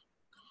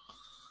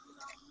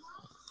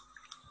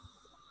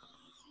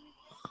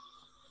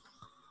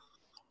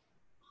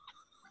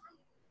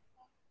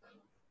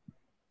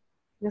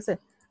 ঠিক আছে?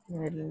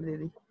 হেডলাইন দিয়ে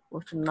দিই,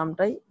 পোস্টের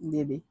নামটাই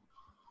দিয়ে দিই,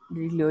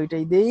 ডিরেক্টলি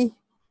ওইটাই দেই,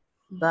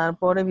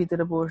 তারপরে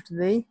ভিতরে পোস্ট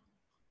দেই,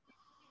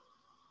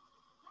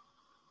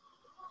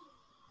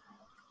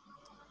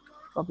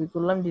 কপি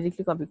করলাম,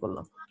 ডিরেক্টলি কপি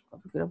করলাম,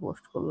 কপি করে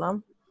পোস্ট করলাম।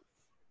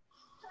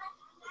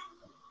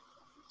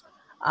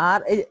 আর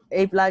এই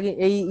এই প্লাগইন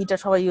এইটা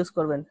সবাই ইউজ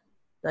করবেন,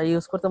 যারা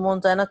ইউজ করতে মন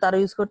চায় না তারা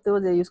ইউজ করতে হবে,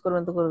 যে ইউজ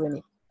করবেন তো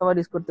করবেনই, সবার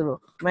ইউজ করতে হবে,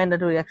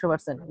 ম্যান্ডেটরি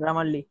 100%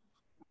 গ্রামারলি,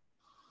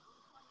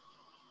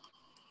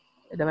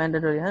 এটা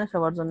ম্যান্ডেটরি, হ্যাঁ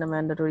সবার জন্য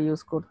ম্যান্ডেটরি,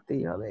 ইউজ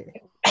করতেই হবে।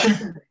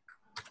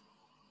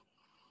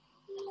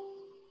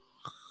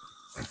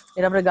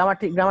 এটা আপনার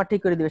গ্রামার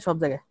ঠিক করে দিবে সব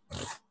জায়গায়,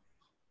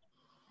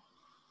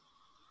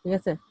 ঠিক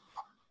আছে?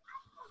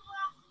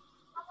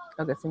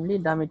 ওকে, সিম্পলি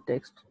ডামিট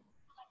টেক্সট,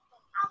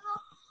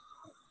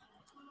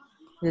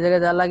 যে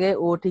জায়গায় যা লাগে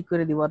ও ঠিক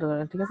করে দিব,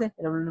 ঠিক আছে?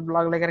 এটা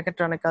ব্লগ লেখার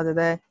ক্ষেত্রে অনেক কাজে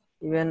দেয়,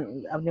 ইভেন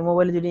আপনি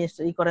মোবাইলে যদি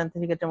ই করেন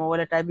সেক্ষেত্রে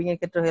মোবাইলে টাইপিং এর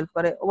ক্ষেত্রে হেল্প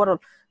করে, ওভারঅল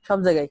সব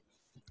জায়গায়।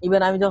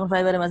 ইভেন আমি যখন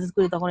ফাইবারে মেসেজ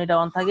করি তখন এটা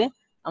অন থাকে,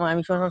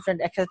 আমি সবসময়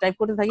একসাথে টাইপ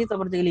করতে থাকি,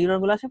 তারপর যে ইরর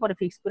গুলো আসে পরে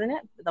ফিক্স করে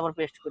নিয়ে তারপর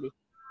পেস্ট করি।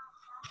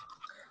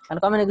 কারণ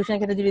কমিউনিকেশনের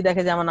ক্ষেত্রে যদি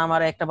দেখে যে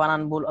আমার একটা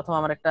বানান ভুল, অথবা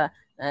আমার একটা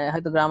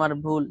হয়তো গ্রামার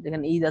ভুল,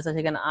 যেখানে ইজ আছে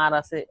সেখানে আর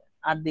আছে,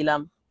 আর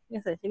দিলাম, ঠিক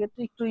আছে,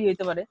 সেক্ষেত্রে একটু ই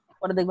হইতে পারে,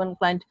 পরে দেখবেন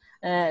ক্লায়েন্ট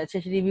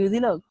শেষে রিভিউ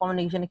দিল,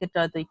 কমিউনিকেশনের ক্ষেত্রে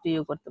হয়তো একটু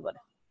ইয়ে করতে পারে,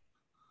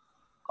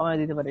 কমাই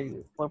দিতে পারে,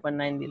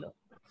 4.9 দিল,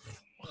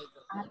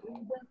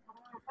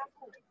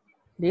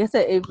 ঠিক আছে?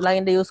 এই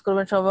প্লাগইনটা ইউজ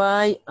করবেন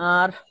সবাই।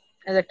 আর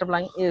এই যে একটা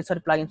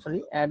প্লাগইন সরি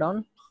অ্যাড অন,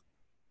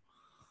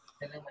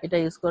 এটা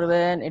ইউজ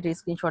করবেন, এটা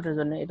স্ক্রিনশটের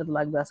জন্য, এটা তো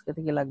লাগবে, আজকে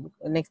থেকে লাগবে,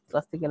 নেক্সট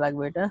ক্লাস থেকে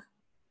লাগবে এটা।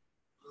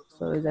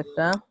 সো এই যে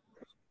একটা,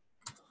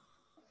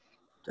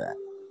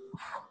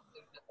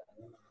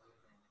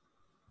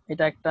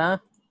 এটা একটা,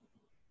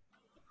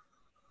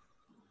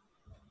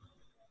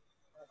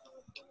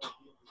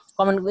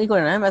 কমেন্ট ই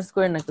করেন, হ্যাঁ মেসেজ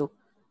করেন না কেউ,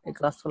 এই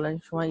ক্লাস চলার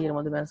সময় এর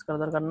মধ্যে মেসেজ করার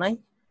দরকার নাই,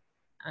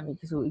 আমি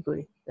কিছু ই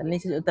করি,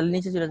 তাহলে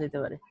নিচে চলে যেতে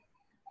পারে।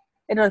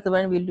 এটা রাখতে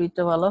পারেন, বিল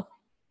টুইটটা ভালো,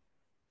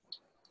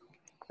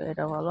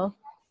 এটা ভালো,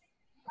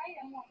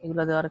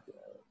 এগুলো দেওয়ার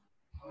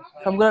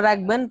সবগুলো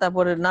রাখবেন,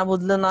 তারপরে না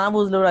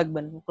বুঝলেও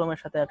রাখবেন ক্রোমের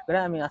সাথে অ্যাড করে,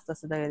 আমি আস্তে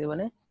আস্তে দেখাই দিব।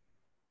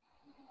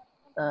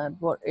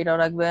 তারপর এটাও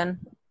রাখবেন।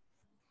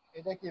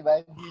 এটা কি ভাই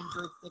build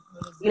with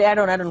technology? Add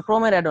on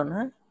ক্রোমের add on,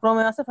 হ্যাঁ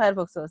ক্রোমে আছে,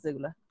 ফায়ারফক্সে আছে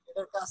এগুলা।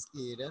 এটার কাজ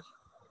কি এটার?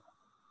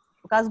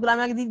 কাজগুলো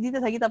আমি আগে দিতে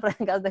থাকি, তারপরে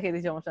কাজ দেখাই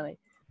দিই, সমস্যা নাই।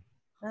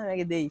 হ্যাঁ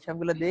আগে দেই,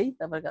 সবগুলো দেই,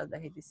 তারপর কাজ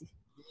দেখাই দিছি।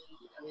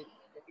 Build with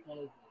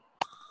technology.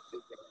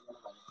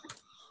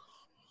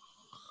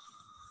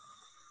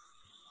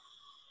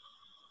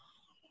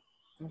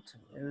 আচ্ছা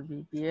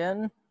ভিপিএন,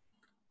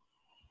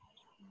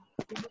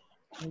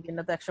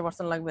 ভিপিএনটা তো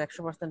 100% লাগবে,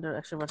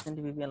 100%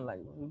 ভিপিএন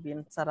লাগবে। ভিপিএন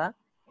ছাড়া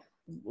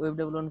ওয়েব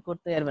ডেভেলপমেন্ট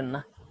করতে পারবেন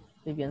না,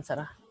 ভিপিএন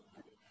ছাড়া।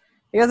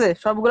 ঠিক আছে,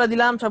 সবগুলা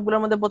দিলাম।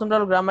 সবগুলোর মধ্যে প্রথমটা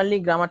হলো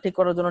গ্রামার ঠিক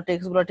করার জন্য,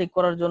 টেক্সট গুলো ঠিক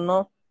করার জন্য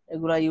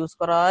এগুলা ইউজ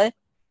করা হয়।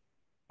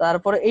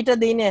 তারপরে এটা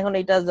দেই না এখন,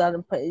 এটা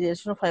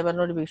ফাইবার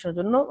নোটিফিকেশনের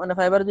জন্য, মানে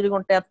ফাইবার যদি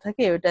কোনো ট্যাব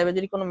থাকে, ওই ট্যাবে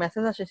যদি কোনো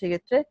মেসেজ আসে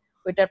সেক্ষেত্রে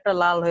ওই ট্যাবটা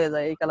লাল হয়ে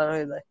যায়, এই কালার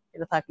হয়ে যায়,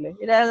 এটা থাকলে।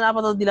 এটা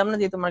আপাতত দিলাম না,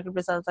 যেহেতু মার্কেট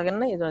প্লেস থাকেন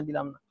না, এই জন্য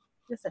দিলাম না।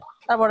 ঠিক আছে,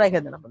 তারপর রেখে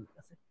দেন আপনাদের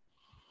কাছে,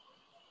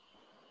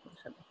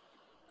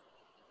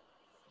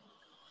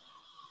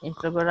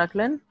 ইনস্টল করে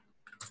রাখলেন।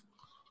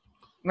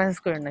 মেসেজ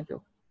করেন না কেউ,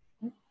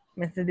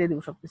 মেসেজ দিয়ে দিব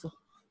সবকিছু।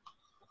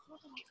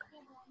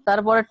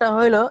 তারপরেরটা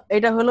হইলো,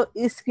 এটা হলো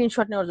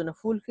স্ক্রিনশট নেওয়ার জন্য,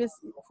 ফুল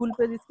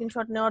পেজ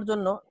স্ক্রিনশট নেওয়ার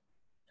জন্য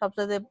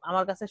সবচাইতে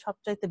আমার কাছে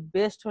সবচাইতে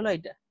বেস্ট হলো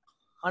এটা।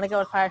 অনেকে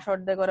আবার ফায়ার শট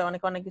দিয়ে করে,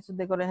 অনেকে অনেক কিছু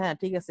দিয়ে করে, হ্যাঁ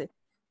ঠিক আছে,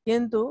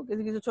 কিন্তু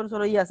কিছু কিছু ছোট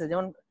ছোট আছে,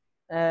 যেমন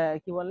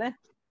কি বলে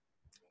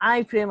আই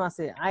ফ্রেম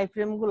আছে, আই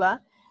ফ্রেম গুলা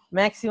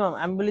ম্যাক্সিমাম,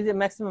 আমি বলি যে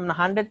ম্যাক্সিমাম না,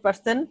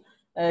 100%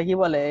 কি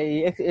বলে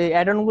এই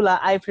অ্যাড অন গুলা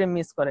আই ফ্রেম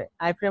ইউজ করে।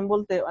 আই ফ্রেম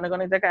বলতে অনেক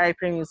অনেক জায়গায় আই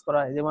ফ্রেম ইউজ করা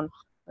হয়, যেমন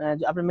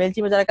আপনার মেল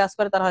টিমে যারা কাজ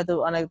করে তারা হয়তো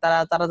অনেক, তারা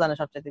তারা জানে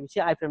সবচেয়ে বেশি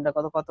আই ফ্রেমটা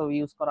কত কত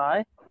ইউজ করা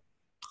হয়।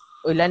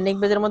 ওই ল্যান্ডিং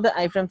পেজের মধ্যে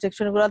আই ফ্রেম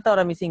সেকশন গুলাতে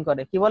ওরা মিসিং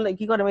করে,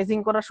 কি করে মিসিং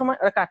করার সময়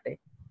ওরা কাটে।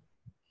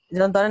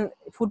 যেমন ধরেন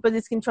ফুল পেজ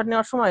স্ক্রিনশট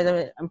নেওয়ার সময়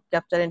আমি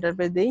ক্যাপচার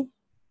ইন্টারফেস দিই,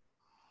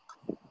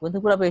 বন্ধু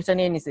পুরো পেজটা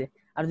নিয়ে নিছে।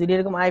 আর যদি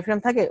এরকম আই ফ্রেম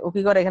থাকে, ও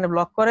কি করে এখানে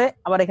ব্লক করে,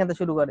 আবার এখান থেকে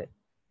শুরু করে।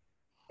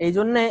 এই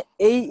জন্য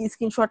এই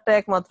স্ক্রিনশটটা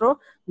একমাত্র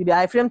যদি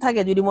আই ফ্রেম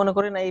থাকে, যদি মনে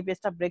করে না এই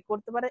পেজটা ব্রেক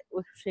করতে পারে,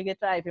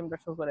 সেক্ষেত্রে আই ফ্রেমটা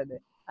শো করে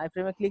দেয়। আই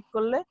ফ্রেমে ক্লিক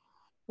করলে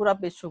পুরো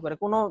পেজ শো করে,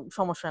 কোনো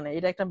সমস্যা নেই।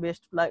 এটা একটা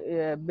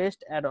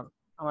বেস্ট অ্যাড অন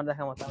আমার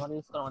দেখা মতো, আমার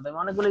ইউজ করার মধ্যে। আমি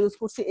অনেকগুলো ইউজ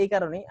করছি এই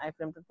কারণেই, আই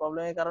ফ্রেমটার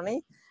প্রবলেমের কারণেই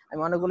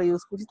আমি অনেকগুলো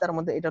ইউজ করছি, তার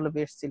মধ্যে এটা হলো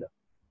বেস্ট ছিল।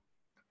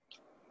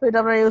 তো এটা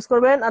আপনারা ইউজ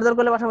করবেন। আর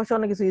দরকার হলে পাশাপাশি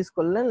অনেক কিছু ইউজ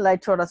করলেন,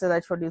 লাইট শট আছে,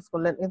 লাইট শট ইউজ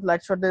করলেন, কিন্তু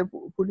লাইট শটের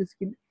ফুল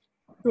স্ক্রিন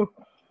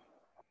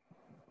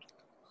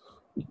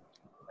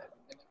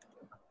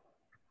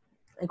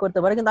করতে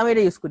পারে, কিন্তু আমি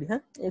এটা ইউজ করি।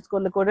 হ্যাঁ ইউজ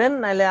করলে করেন,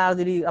 নাহলে আর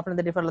যদি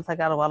আপনাদের রেফারেল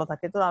থাকে আরো ভালো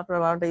থাকে, তো আপনারা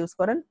ভালোটা ইউজ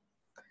করেন।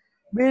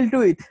 বিল্ড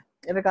উইথ,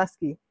 এটার কাজ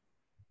কি?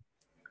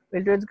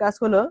 বিল্ড উইথ কাজ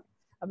হলো,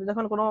 আপনি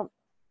যখন কোনো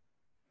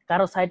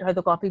কারো সাইট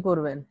হয়তো কপি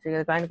করবেন,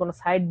 সেখানে ক্লায়েন্ট কোনো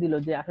সাইট দিল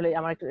যে আসলে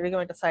আমার এরকম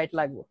একটা সাইট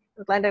লাগবে,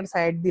 ক্লায়েন্ট একটা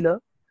সাইট দিল,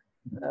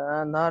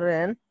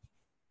 ধরেন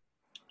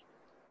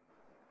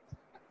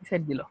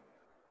সাইট দিল,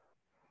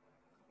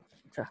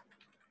 আচ্ছা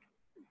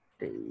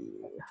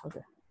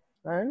ওকে,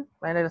 ধরেন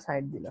ক্লায়েন্ট একটা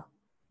সাইট দিল,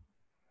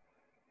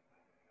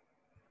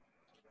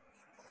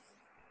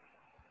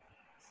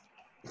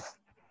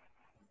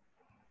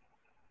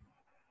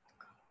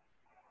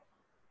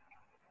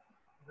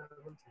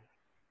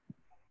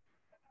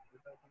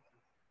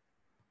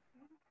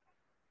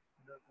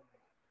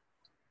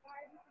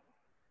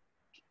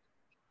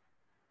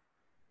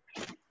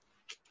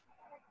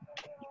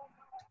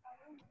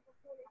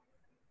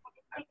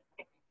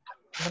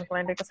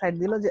 ক্লায়েন্ট একটা সাইট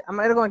দিল যে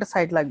আমার এরকম একটা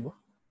সাইট লাগবে।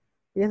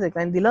 ঠিক আছে,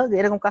 ক্লায়েন্ট দিল যে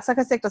এরকম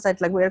কাছাকাছি একটা সাইট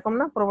লাগবে, এরকম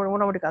না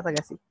মোটামুটি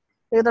কাছাকাছি।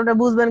 এটা তো আপনি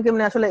বুঝবেন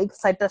কেমনি আসলে এই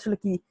সাইটটা আসলে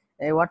কি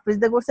ওয়ার্ডপ্রেস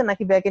দিয়ে করছে,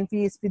 নাকি ব্যাকএন্ড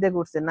পিএইচপি দিয়ে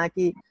করছে,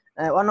 নাকি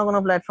অন্য কোনো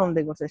প্ল্যাটফর্ম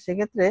দিয়ে করছে।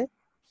 সেক্ষেত্রে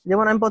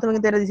যেমন আমি প্রথমে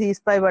কিন্তু এটা দিছি,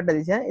 স্পাইবারটা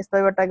দিছি। হ্যাঁ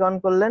স্পাইবারটাকে অন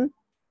করলেন,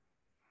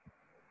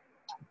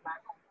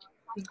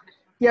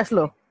 কি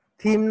আসলো?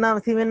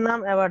 থিমের নাম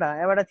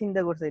অ্যাভাটা থিম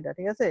দিয়ে করছে এটা।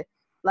 ঠিক আছে,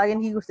 প্লাগইন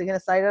কি করছে, এখানে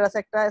স্লাইডার আছে,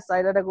 একটা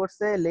স্লাইডারটা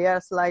করছে লেয়ার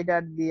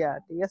স্লাইডার দিয়া।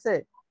 ঠিক আছে,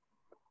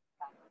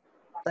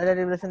 স্লাইডার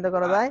রিলেশন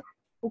করা যায়।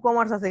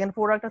 ই-কমার্স আছে, এখানে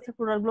প্রোডাক্ট আছে,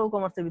 প্রোডাক্ট গুলো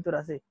ই-কমার্সের ভিতর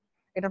আছে।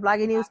 এটা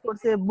প্লাগইন ইউজ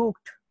করছে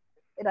বুকড,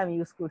 এটা আমি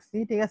ইউজ করছি।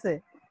 ঠিক আছে,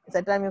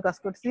 সেটা আমি কাজ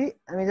করছি,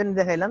 আমি জানি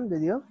দেখাইলাম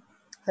যদিও,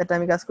 সেটা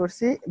আমি কাজ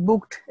করছি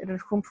বুকড। এটা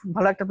খুব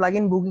ভালো একটা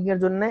প্লাগইন, বুকিং এর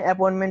জন্য,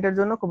 অ্যাপয়েন্টমেন্টের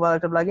জন্য খুব ভালো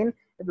একটা প্লাগইন।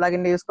 এই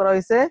প্লাগইনটা ইউজ করা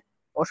হয়েছে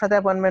ওর সাথে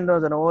অ্যাপয়েন্টমেন্ট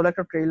দেওয়ার জন্য। ও হলো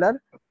একটা ট্রেলার,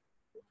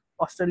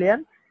 অস্ট্রেলিয়ান,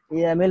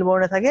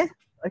 মেলবোর্নে থাকে,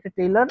 একটা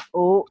টেইলর।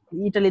 ও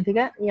ইটালি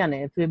থেকে আনে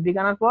ফেব্রিক,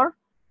 আনার পর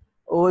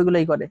ও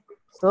ওইগুলাই করে।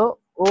 তো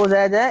ও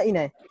যায় যায়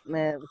নেয়,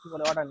 কি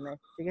বলে অর্ডার নেয়,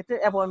 সেক্ষেত্রে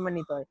অ্যাপয়েন্টমেন্ট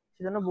নিতে হয়,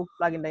 সেজন্য বুক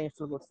প্লাগইনটা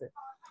ইনস্টল করছে।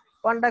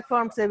 কন্ট্যাক্ট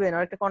ফর্ম 7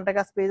 আর একটা কন্ট্যাক্ট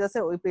আস পেজ আছে,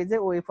 ওই পেজে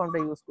ওই ফর্মটা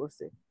ইউজ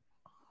করছে।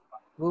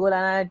 গুগল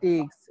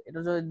অ্যানালিটিক্স, এটা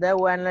যদি দেয়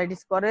ও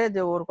অ্যানালাইটিক্স করে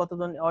যে ওর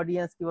কতজন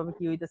অডিয়েন্স, কিভাবে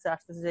কি হইতেছে,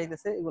 আসতেছে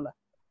যাইতেছে, এগুলা।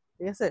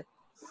 ঠিক আছে,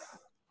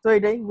 তো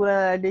এটাই গুগল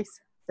অ্যানালিটিক্স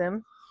সেম,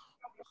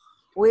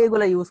 ও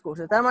এগুলা ইউজ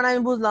করছে। তার মানে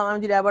আমি বুঝলাম, আমি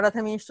যদি অ্যাবাডাথ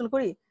আমি ইনস্টল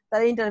করি,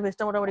 তাহলে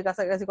ইন্টারফেসটা মোটামুটি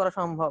কাছাকাছি করা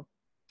সম্ভব।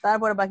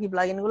 তারপরে বাকি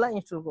প্লাগইন গুলা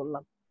ইনস্টল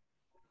করলাম।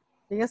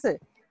 ঠিক আছে,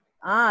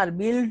 আর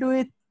বিল্ড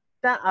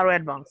উইথটা আরো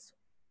অ্যাডভান্স।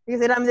 ঠিক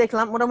আছে, এটা আমি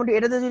দেখলাম মোটামুটি।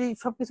 এটাতে যদি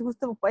সবকিছু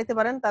বুঝতে পাইতে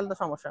পারেন তাহলে তো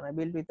সমস্যা নাই,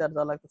 বিল্ড উইথ আর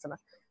যাওয়া লাগতেছে না।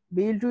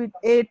 Build with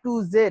a to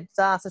Z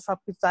যা আছে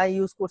সবকিছু যা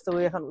ইউজ করছে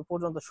ওই এখন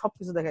পর্যন্ত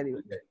সবকিছু দেখাই দিবে।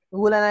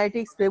 Google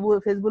analytics,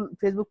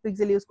 Facebook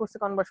pixel use করছে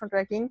conversion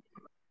tracking,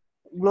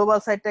 global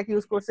site track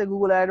use করছে,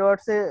 গুগল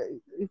অ্যাডওয়ার্ডস এ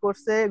ই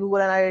করছে, গুগল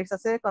অ্যানালিটিক্স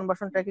আছে,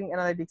 কনভার্সন ট্র্যাকিং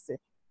অ্যানালিটিক্স এ।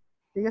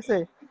 ঠিক আছে,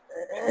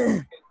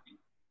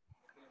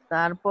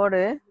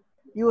 তারপরে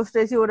ইউএসটি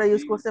এসইও ওটা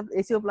ইউজ করছে,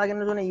 এসইও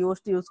প্লাগইনের জন্য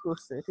ইউএসটি ইউজ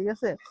করছে। ঠিক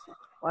আছে,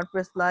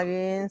 WordPress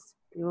plugins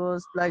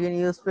use plugin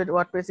ইউজপ্রেস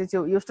WordPress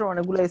SEO ইউজটার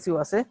অনেকগুলো এসইও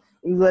আছে।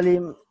 ইউজুয়ালি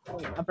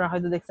আপনারা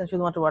হয়তো দেখছেন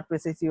শুধুমাত্র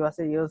ওয়ার্ডপ্রেস এসইও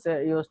আছে,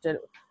 ইউজের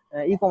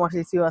ই কমার্স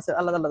এসইও আছে,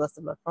 আলাদা আলাদা আছে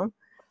প্ল্যাটফর্ম।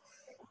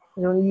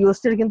 যেমন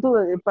ইউএসটির কিন্তু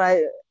প্রায়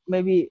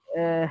মেবি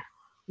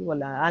কি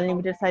বলে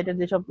আনলিমিটেড সাইটের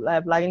যেসব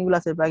প্লাগইন গুলো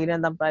আছে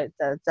প্লাগইনের দাম প্রায়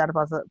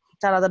 4,000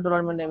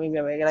 $4,000 মানে মেবি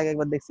আমি এর আগে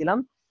একবার দেখছিলাম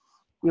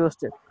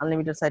ইউএসটির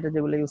আনলিমিটেড সাইটে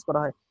যেগুলো ইউজ করা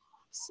হয়।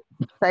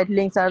 সাইট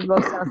লিংক সার্চ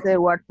বক্স আছে,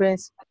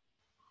 ওয়ার্ডপ্রেস,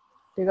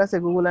 ঠিক আছে,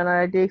 Google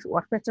analytics,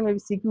 ওয়ার্ডপ্রেসটা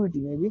maybe security,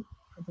 maybe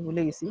আমি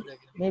ভুলে গেছি,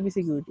 মেবি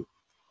সিকিউরিটি।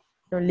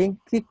 লিংক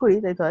ক্লিক করি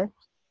তাই তো হয়,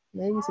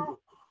 মেবি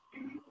সিকিউরিটি।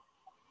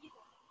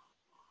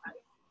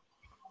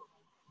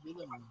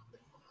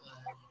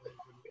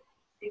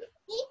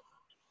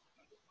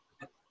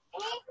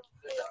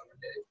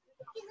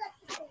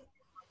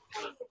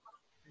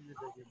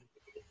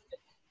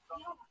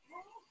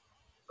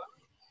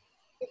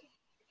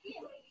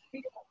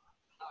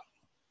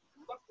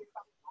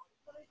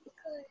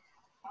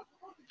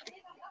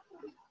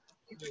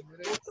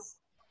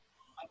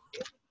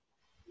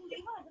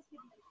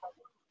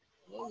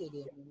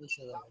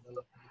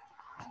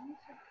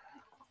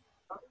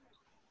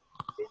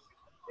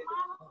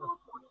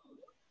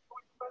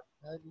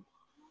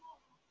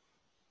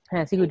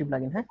 হ্যাঁ সিকিউরিটি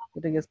প্লাগইন, হ্যাঁ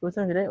এটা ইউজ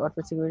করেছিলাম, সেটাই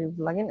ওয়ার্ডপ্রেস সিকিউরিটি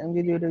প্লাগইন। আমি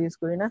যদি ওটা ইউজ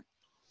করি না,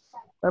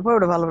 তারপর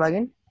ওটা ভালো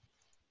প্লাগইন।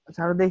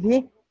 আচ্ছা আরো দেখি,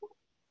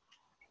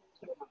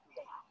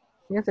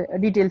 ঠিক আছে,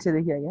 ডিটেইলসে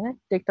দেখি আগে, হ্যাঁ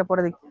টেকটা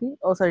পরে দেখি।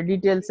 ও সরি,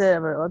 ডিটেইলসে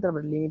আবার ওদের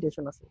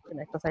লিমিটেশন আছে,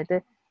 একটা সাইটে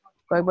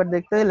কয়েকবার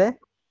দেখতে হলে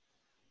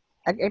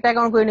একটা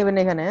অ্যাকাউন্ট করে নেবেন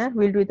এখানে। হ্যাঁ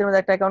বিল্ড উইথের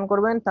মধ্যে একটা অ্যাকাউন্ট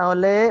করবেন,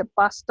 তাহলে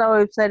 5টা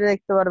ওয়েবসাইটে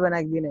দেখতে পারবেন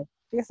একদিনে।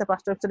 ঠিক আছে,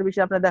 5টা ওয়েবসাইটের বেশি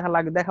আপনার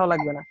দেখাও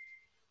লাগবে না।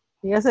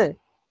 ঠিক আছে,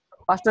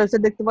 5টা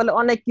ওয়েবসাইট দেখতে পারলে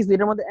অনেক কিছু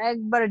এটার মধ্যে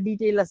একবারে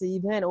ডিটেইল আছে।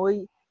 ইভেন ওই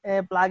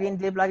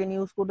যে প্লাগইন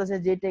ইউজ করতেছে,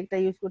 যে টেকটা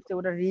ইউজ করছে,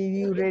 ওটা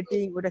রিভিউ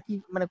রেটিং, ওটা কি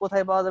মানে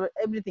কোথায় পাওয়া যাবে,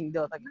 এভরিথিং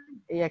দেওয়া থাকে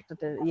এই একটা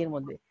ইয়ের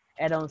মধ্যে,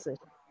 অ্যাডঅনসে।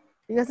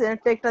 ঠিক আছে,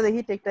 টেকটা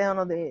দেখি, টেকটা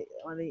মানে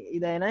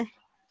দেয় নাই।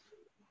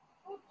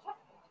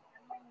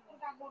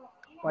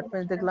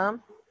 ওয়ার্ডপ্রেস দেখলাম,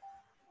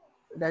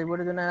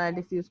 ড্যাশবোর্ডের জন্য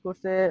অ্যানালিটিক্স ইউজ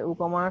করছে,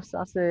 ই-কমার্স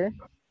আছে,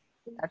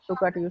 অ্যাড টু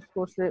কার্ট ইউজ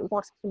করছে।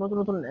 ই-কমার্স নতুন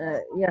নতুন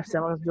আসছে,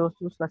 আমার জোস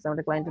জোস লাগছে,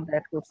 আমরা ক্লায়েন্টের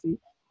অ্যাড করছি।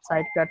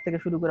 সাইড কার্ট থেকে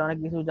শুরু করে অনেক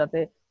কিছু, যাতে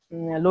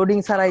লোডিং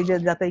ছাড়াই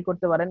যাতেই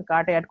করতে পারেন,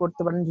 কার্টে অ্যাড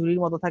করতে পারেন, ঝুড়ির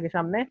মতো থাকে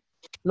সামনে,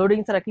 লোডিং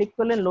ছাড়া ক্লিক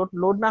করলেন,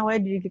 লোড না হয়ে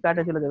ডিরেক্টলি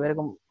কার্টে চলে যাবে,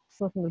 এরকম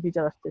সুন্দর সুন্দর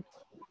ফিচার আসছে।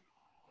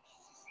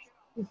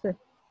 ঠিক আছে,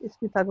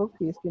 পিএসপি থাকুক,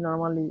 পিএসপি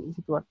নরমালি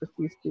ওয়ার্ডপ্রেস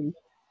পিএসপি।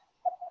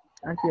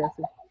 আর কি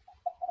আছে,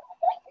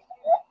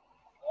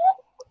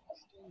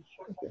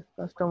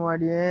 custom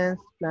audience,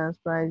 plans,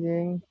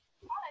 pricing,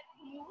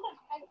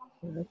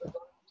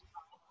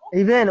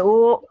 even ও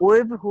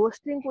ওয়েব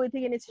হোস্টিং কই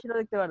থেকে নিচ্ছে সেটা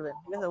দেখতে পারবেন।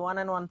 ঠিক আছে,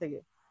 1&1 থেকে,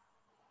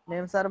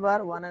 name server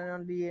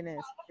 1&1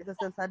 DNS,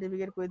 SSL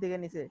certificate কই থেকে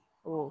নিছে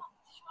ও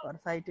আর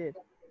সাইটের।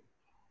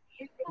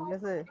 ঠিক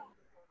আছে,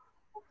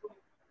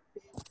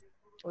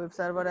 ওয়েব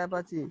সার্ভার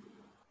অ্যাপাচি,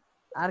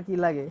 আর কি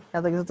লাগে,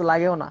 এত কিছু তো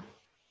লাগেও না।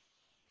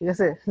 ঠিক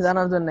আছে,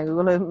 জানার জন্য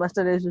Google web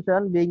master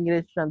registration, being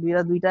registration,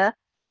 দুইটা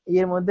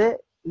ইয়ের মধ্যে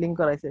লিংক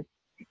করাইছে।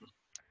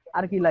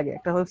 আর কি লাগে,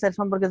 একটা ওয়েবসাইট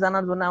সম্পর্কে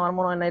জানার জন্য আমার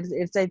মনে হয় না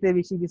এর চাইতে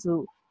বেশি কিছু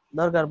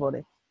দরকার পড়ে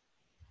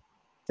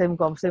সেম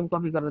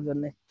কপি করার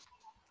জন্য।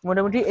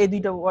 মোটামুটি এই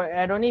দুইটা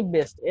অ্যাডনই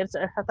বেস্ট। এর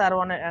সাথে আরো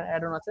অনেক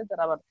অ্যাডন আছে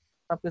যারা আবার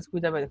সবকিছু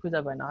খুঁজে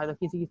পায় না, হয়তো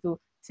কিছু কিছু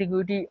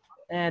সিকিউরিটি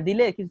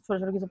দিলে, কিছু ছোট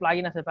ছোট কিছু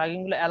প্লাগইন আছে, প্লাগইন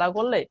গুলো অ্যালাউ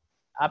করলে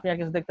আপনি আর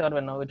কিছু দেখতে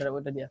পারবেন না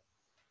ওইটা দিয়ে।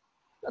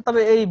 তবে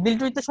এই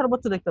বিল্ড উইথ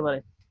সর্বোচ্চ দেখতে পারে,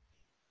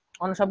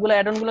 অন্য সবগুলো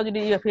অ্যাডন গুলো যদি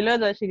ফেল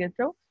হয়ে যায়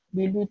সেক্ষেত্রেও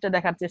বিল্ড উইথটা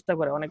দেখার চেষ্টা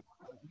করে, অনেক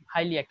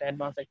হাইলি একটা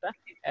অ্যাডভান্স একটা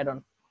অ্যাডন।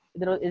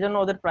 এই জন্য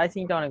ওদের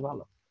প্রাইসিংটা অনেক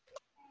ভালো,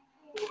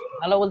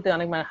 ভালো বলতে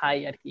অনেক মানে হাই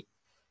আর কি।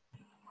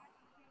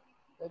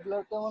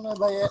 এগুলোকে মনে হয়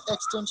ভাই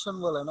এক্সটেনশন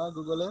বলে না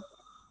গুগলে?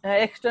 হ্যাঁ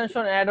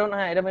এক্সটেনশন অ্যাডন,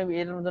 হ্যাঁ এটা মেবি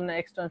এর জন্য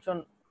এক্সটেনশন,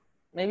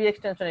 মেবি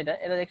এক্সটেনশন,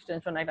 এটা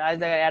এক্সটেনশন, একটা আজ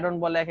জায়গায় অ্যাডন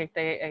বলে এক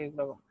একটা এক এক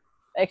রকম।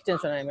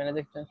 এক্সটেনশন আই মানে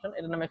এক্সটেনশন,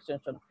 এটার নাম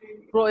extension.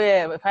 Pro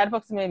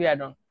Firefox maybe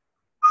add-on.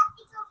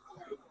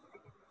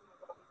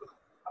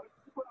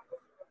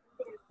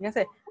 ঠিক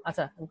আছে,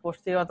 আচ্ছা পোস্ট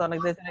থেকে তো অনেক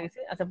জায়গায় চলে গেছি।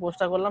 আচ্ছা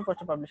পোস্টটা করলাম,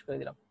 পোস্টটা পাবলিশ করে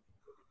দিলাম।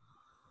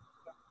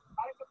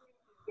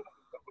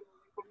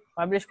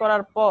 পাবলিশ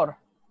করার পর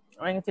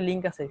আমার কাছে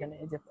লিংক আছে এখানে,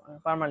 এই যে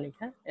পার্মার লিংক।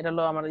 হ্যাঁ এটা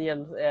হলো আমার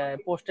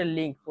পোস্টের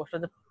লিংক। পোস্টটা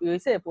যে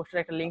হয়েছে, পোস্টের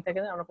একটা লিংক থাকে,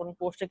 আমরা কোন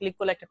পোস্টে ক্লিক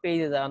করলে একটা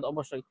পেজে যায়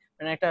অবশ্যই,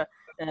 মানে একটা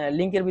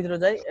লিংকের ভিতরে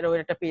যায়, এর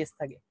একটা পেজ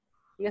থাকে।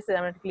 ঠিক আছে,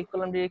 আমি ক্লিক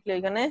করলাম ডিরেক্টলি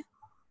এখানে,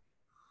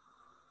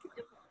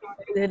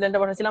 হেডলাইনটা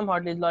পাঠাচ্ছিলাম,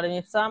 হোয়াট ইজ লরিং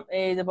ইপসাম,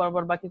 এই যে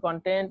পরপর বাকি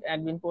কন্টেন্ট,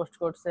 অ্যাডমিন পোস্ট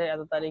করছে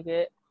এত তারিখে,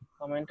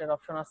 কমেন্টের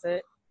অপশন আছে,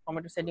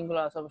 কমেন্টের সেটিং গুলো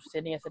আছে,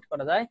 সেটিং এ সেট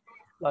করা যায়,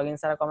 লগইন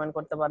ছাড়া কমেন্ট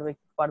করতে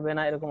পারবে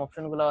না, এরকম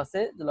অপশনগুলো আছে।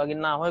 লগইন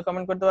না হয়ে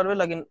কমেন্ট করতে পারবে,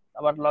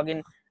 লগইন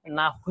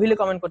না হইলে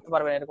কমেন্ট করতে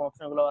পারবে না, এরকম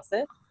অপশনগুলো আছে।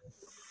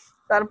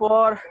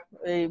 তারপর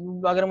এই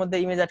ব্লগের মধ্যে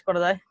ইমেজ অ্যাড করা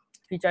যায়,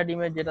 ফিচার্ড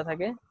ইমেজ যেটা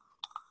থাকে।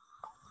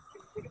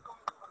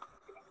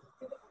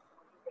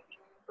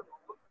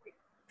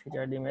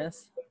 ফিচার্ড ইমেজ,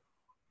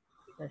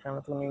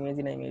 সামনে কোনো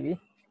ইমেজই নাই, মেবি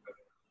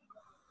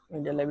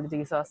মিডিয়া লাইব্রেরিতে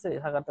কিছু আছে,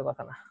 থাকার তো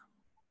কথা না।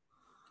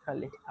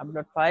 খালি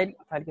আপলোড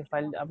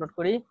ফাইল আপলোড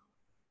করি।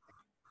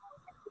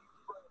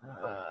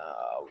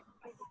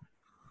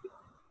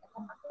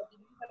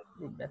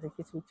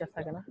 কিছু ইচ্ছা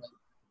থাকে না।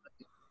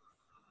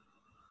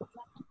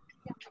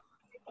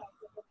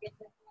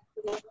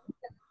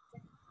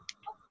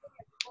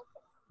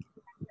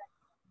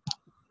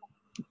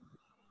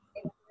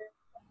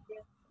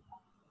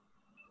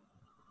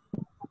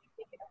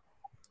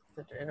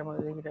 এটার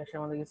মধ্যে দেখি ড্যাশের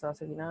মধ্যে কিছু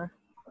আছে কিনা।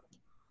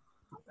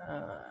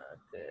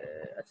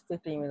 আচ্ছা, তো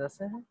একটা ইমেজ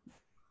আছে,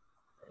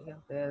 এখান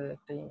থেকে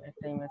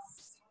একটা ইমেজ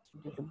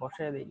একটু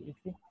বসায় দিই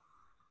দেখি।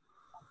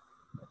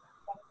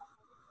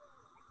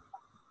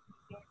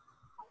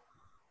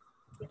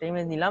 একটা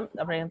ইমেজ নিলাম,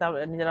 আপনি এখান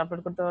থেকে নিজেরা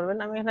আপলোড করতে পারবেন।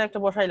 আমি এখানে একটা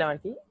বসাইলাম আর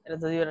কি, এটা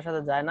যদি এর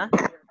সাথে যায় না,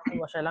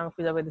 বসাইলাম,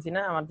 খুঁজে পেতেছি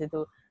না। আমার যেহেতু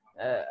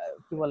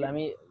কি বলে,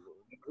 আমি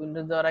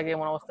উইন্ডোজ দেওয়ার আগে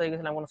এমন অবস্থা হয়ে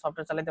গেছিলাম, কোনো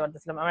সফটওয়্যার চালাতে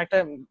পারতেছিলাম। আমার একটা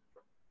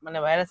মানে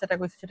ভাইরাস অ্যাটাক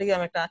হয়েছে, সেটা কি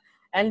আমি একটা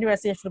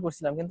অ্যান্টিভাইরাস ইনস্টল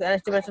করছিলাম, কিন্তু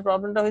অ্যান্টিভাইরাসের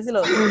প্রবলেমটা হয়েছিল,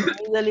 আমি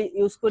ইউজুয়ালি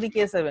ইউজ করি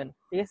K7,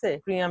 ঠিক আছে,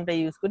 প্রিমিয়ামটা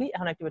ইউজ করি,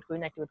 এখন অ্যাক্টিভেট করি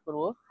না, অ্যাক্টিভেট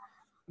করবো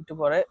একটু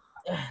পরে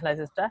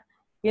লাইসেন্সটা।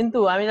 কিন্তু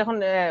আমি যখন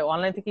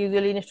অনলাইন থেকে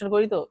ইউজুয়ালি ইনস্টল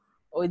করি, তো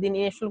ওই দিন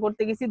ইনস্টল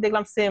করতে গেছি,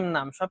 দেখলাম সেম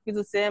নাম,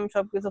 সবকিছু সেম,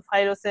 সবকিছু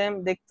ফাইলও সেম,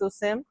 দেখতেও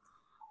সেম।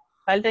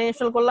 ফাইলটা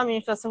ইনস্টল করলাম,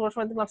 ইনস্টল করার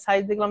সময় দেখলাম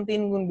সাইজ দেখলাম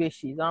 3 গুণ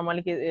বেশি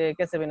নরমালি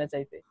K7 এ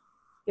চাইতে।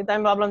 কিন্তু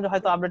আমি ভাবলাম যে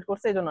হয়তো আপডেট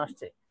করছে, এই জন্য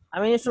আসছে।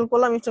 আমি ইনস্টল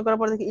করলাম, ইনস্টল করার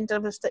পর দেখি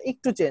ইন্টারফেসটা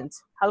একটু চেঞ্জ,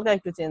 হালকা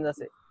একটু চেঞ্জ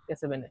আছে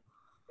K7 এ।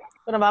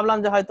 তো ভাবলাম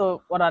যে হয়তো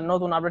ওরা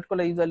নতুন আপডেট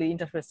করলে ইউজুয়ালি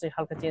ইন্টারফেসটা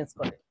হালকা চেঞ্জ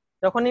করে।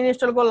 যখন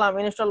ইনস্টল করলাম,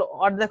 ইনস্টল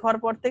অর্ধেক হওয়ার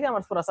পর থেকে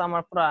আমার পুরো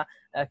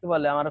কি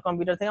বলে, আমার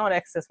কম্পিউটার থেকে আমার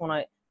অ্যাক্সেস মনে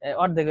হয়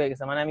অর্ধেক হয়ে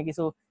গেছে। মানে আমি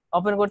কিছু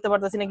ওপেন করতে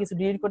পারতেছি না, কিছু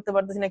ডিলিট করতে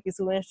পারতেছি না,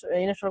 কিছু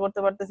ইনস্টল করতে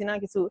পারতেছি না,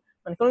 কিছু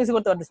মানে কোনো কিছু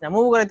করতে পারতেছি না,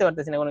 মুভ করতে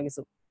পারতেছি না কোনো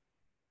কিছু।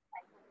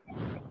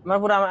 আমার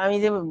পুরো আমি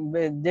যে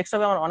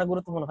ডেস্কটপে আমার অনেক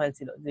গুরুত্বপূর্ণ ফাইল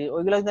ছিল, যে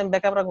ওইগুলো যদি আমি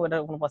ব্যাকআপ রাখবো, এটা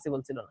কোনো পসিবল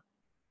ছিল না।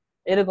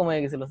 এরকম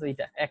হয়ে গেছিল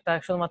এইটা, একটা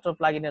শুধুমাত্র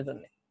প্লাগইনের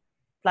জন্য,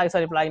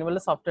 প্লাগইন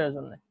বললে সফটওয়্যারের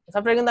জন্য।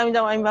 সফটওয়্যার কিন্তু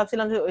আমি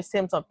ভাবছিলাম যে ওই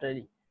সেম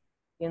সফটওয়্যারই,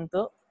 কিন্তু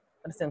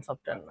সেম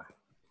সফটওয়্যার না।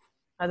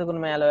 হয়তো কোনো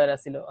ম্যালওয়্যার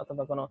ছিল,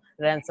 অথবা কোনো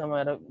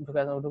র্যানসমওয়্যার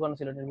ঢুকানো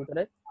ছিল এর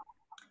ভিতরে।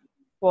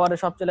 পরে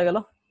সব চলে গেল,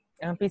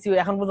 এখন পিসি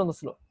এখন পর্যন্ত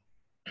স্লো।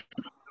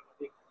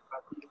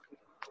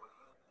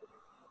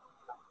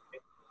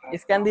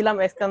 স্ক্যান দিলাম,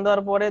 স্ক্যান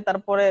দেওয়ার পরে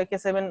তারপরে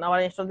K7 আবার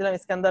ইনস্টল দিলাম,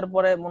 স্ক্যান দেওয়ার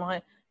পরে মনে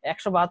হয়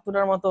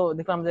 172টার মতো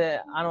দেখলাম যে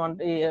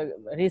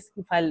রিস্ক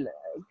ফাইল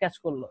ক্যাচ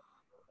করলো।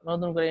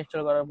 নতুন করে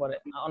ইনস্টল করার পরে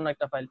অন্য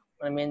একটা ফাইল,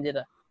 মানে মেন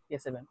যেটা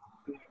K7,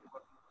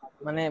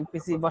 মানে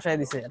পিসি বসায়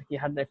দিছে আর কি,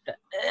 হার্ড ড্রাইভটা।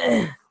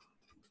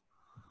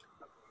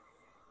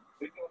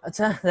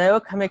 আচ্ছা, যাই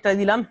হোক, আমি একটা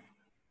দিলাম,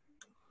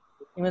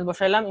 ইমেজ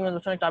বসাইলাম, ইমেজ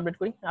বসানো একটা আপডেট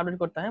করি, আপডেট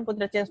করতে হয়,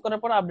 প্রতিটা চেঞ্জ করার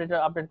পর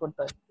আপডেট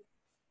করতে হয়।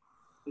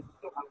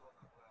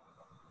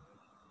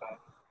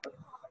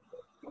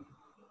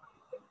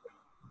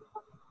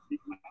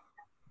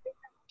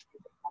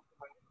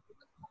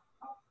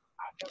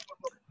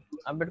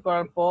 আপডেট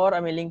করার পর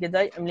আমি লিংকে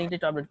যাই, আমি লিংকটা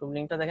একটু আপডেট করব।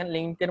 লিংকটা দেখেন,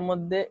 লিংকের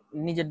মধ্যে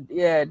নিজের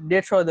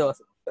ডেট সহ দেওয়া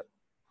আছে।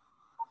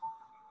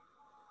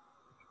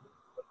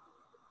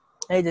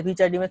 এই যে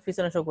ফিচার ইমেজ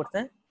পিছনে শো করতে,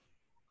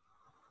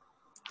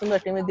 সুন্দর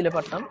একটা ইমেজ দিলে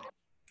পারতাম,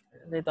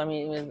 যেহেতু আমি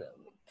ইমেজ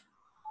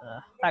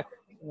থাক,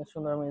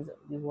 সুন্দর ইমেজ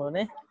দিব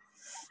না,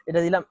 এটা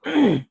দিলাম।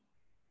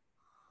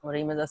 আমার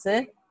ইমেজ আছে,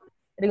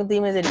 এটা কিন্তু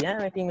ইমেজেরই, হ্যাঁ,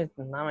 আমি একটা ইমেজ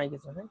নামাই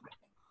কিছু, হ্যাঁ,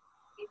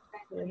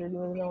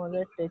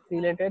 আমাদের টেক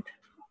রিলেটেড,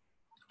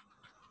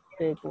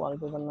 টেক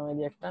ওয়ালপেপার নামে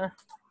দিয়ে একটা,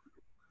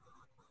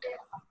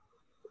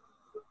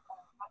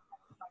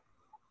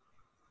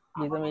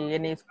 যেহেতু আমি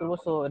এনে ইউজ করবো,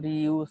 সো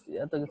রিইউজ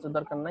এত কিছু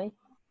দরকার নাই।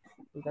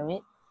 আমি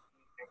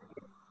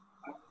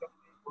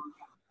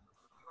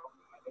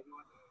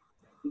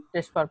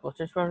টেস্ট পারপোজ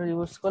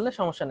ইউজ করলে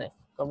সমস্যা নেই,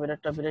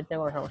 কপিরাইট নিয়ে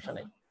কোনো সমস্যা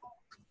নেই।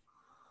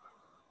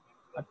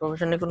 আর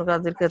প্রফেশনাল কোনো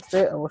কাজের ক্ষেত্রে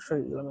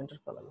অবশ্যই মেনটেন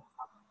করা লাগে।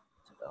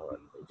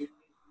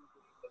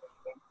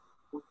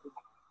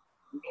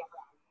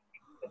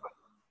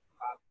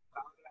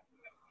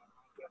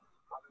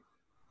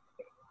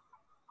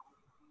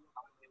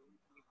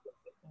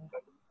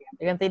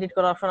 এখান থেকে এডিট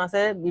করার অপশন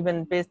আছে, ইভেন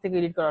পেজ থেকে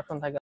এডিট করার অপশন থাকে।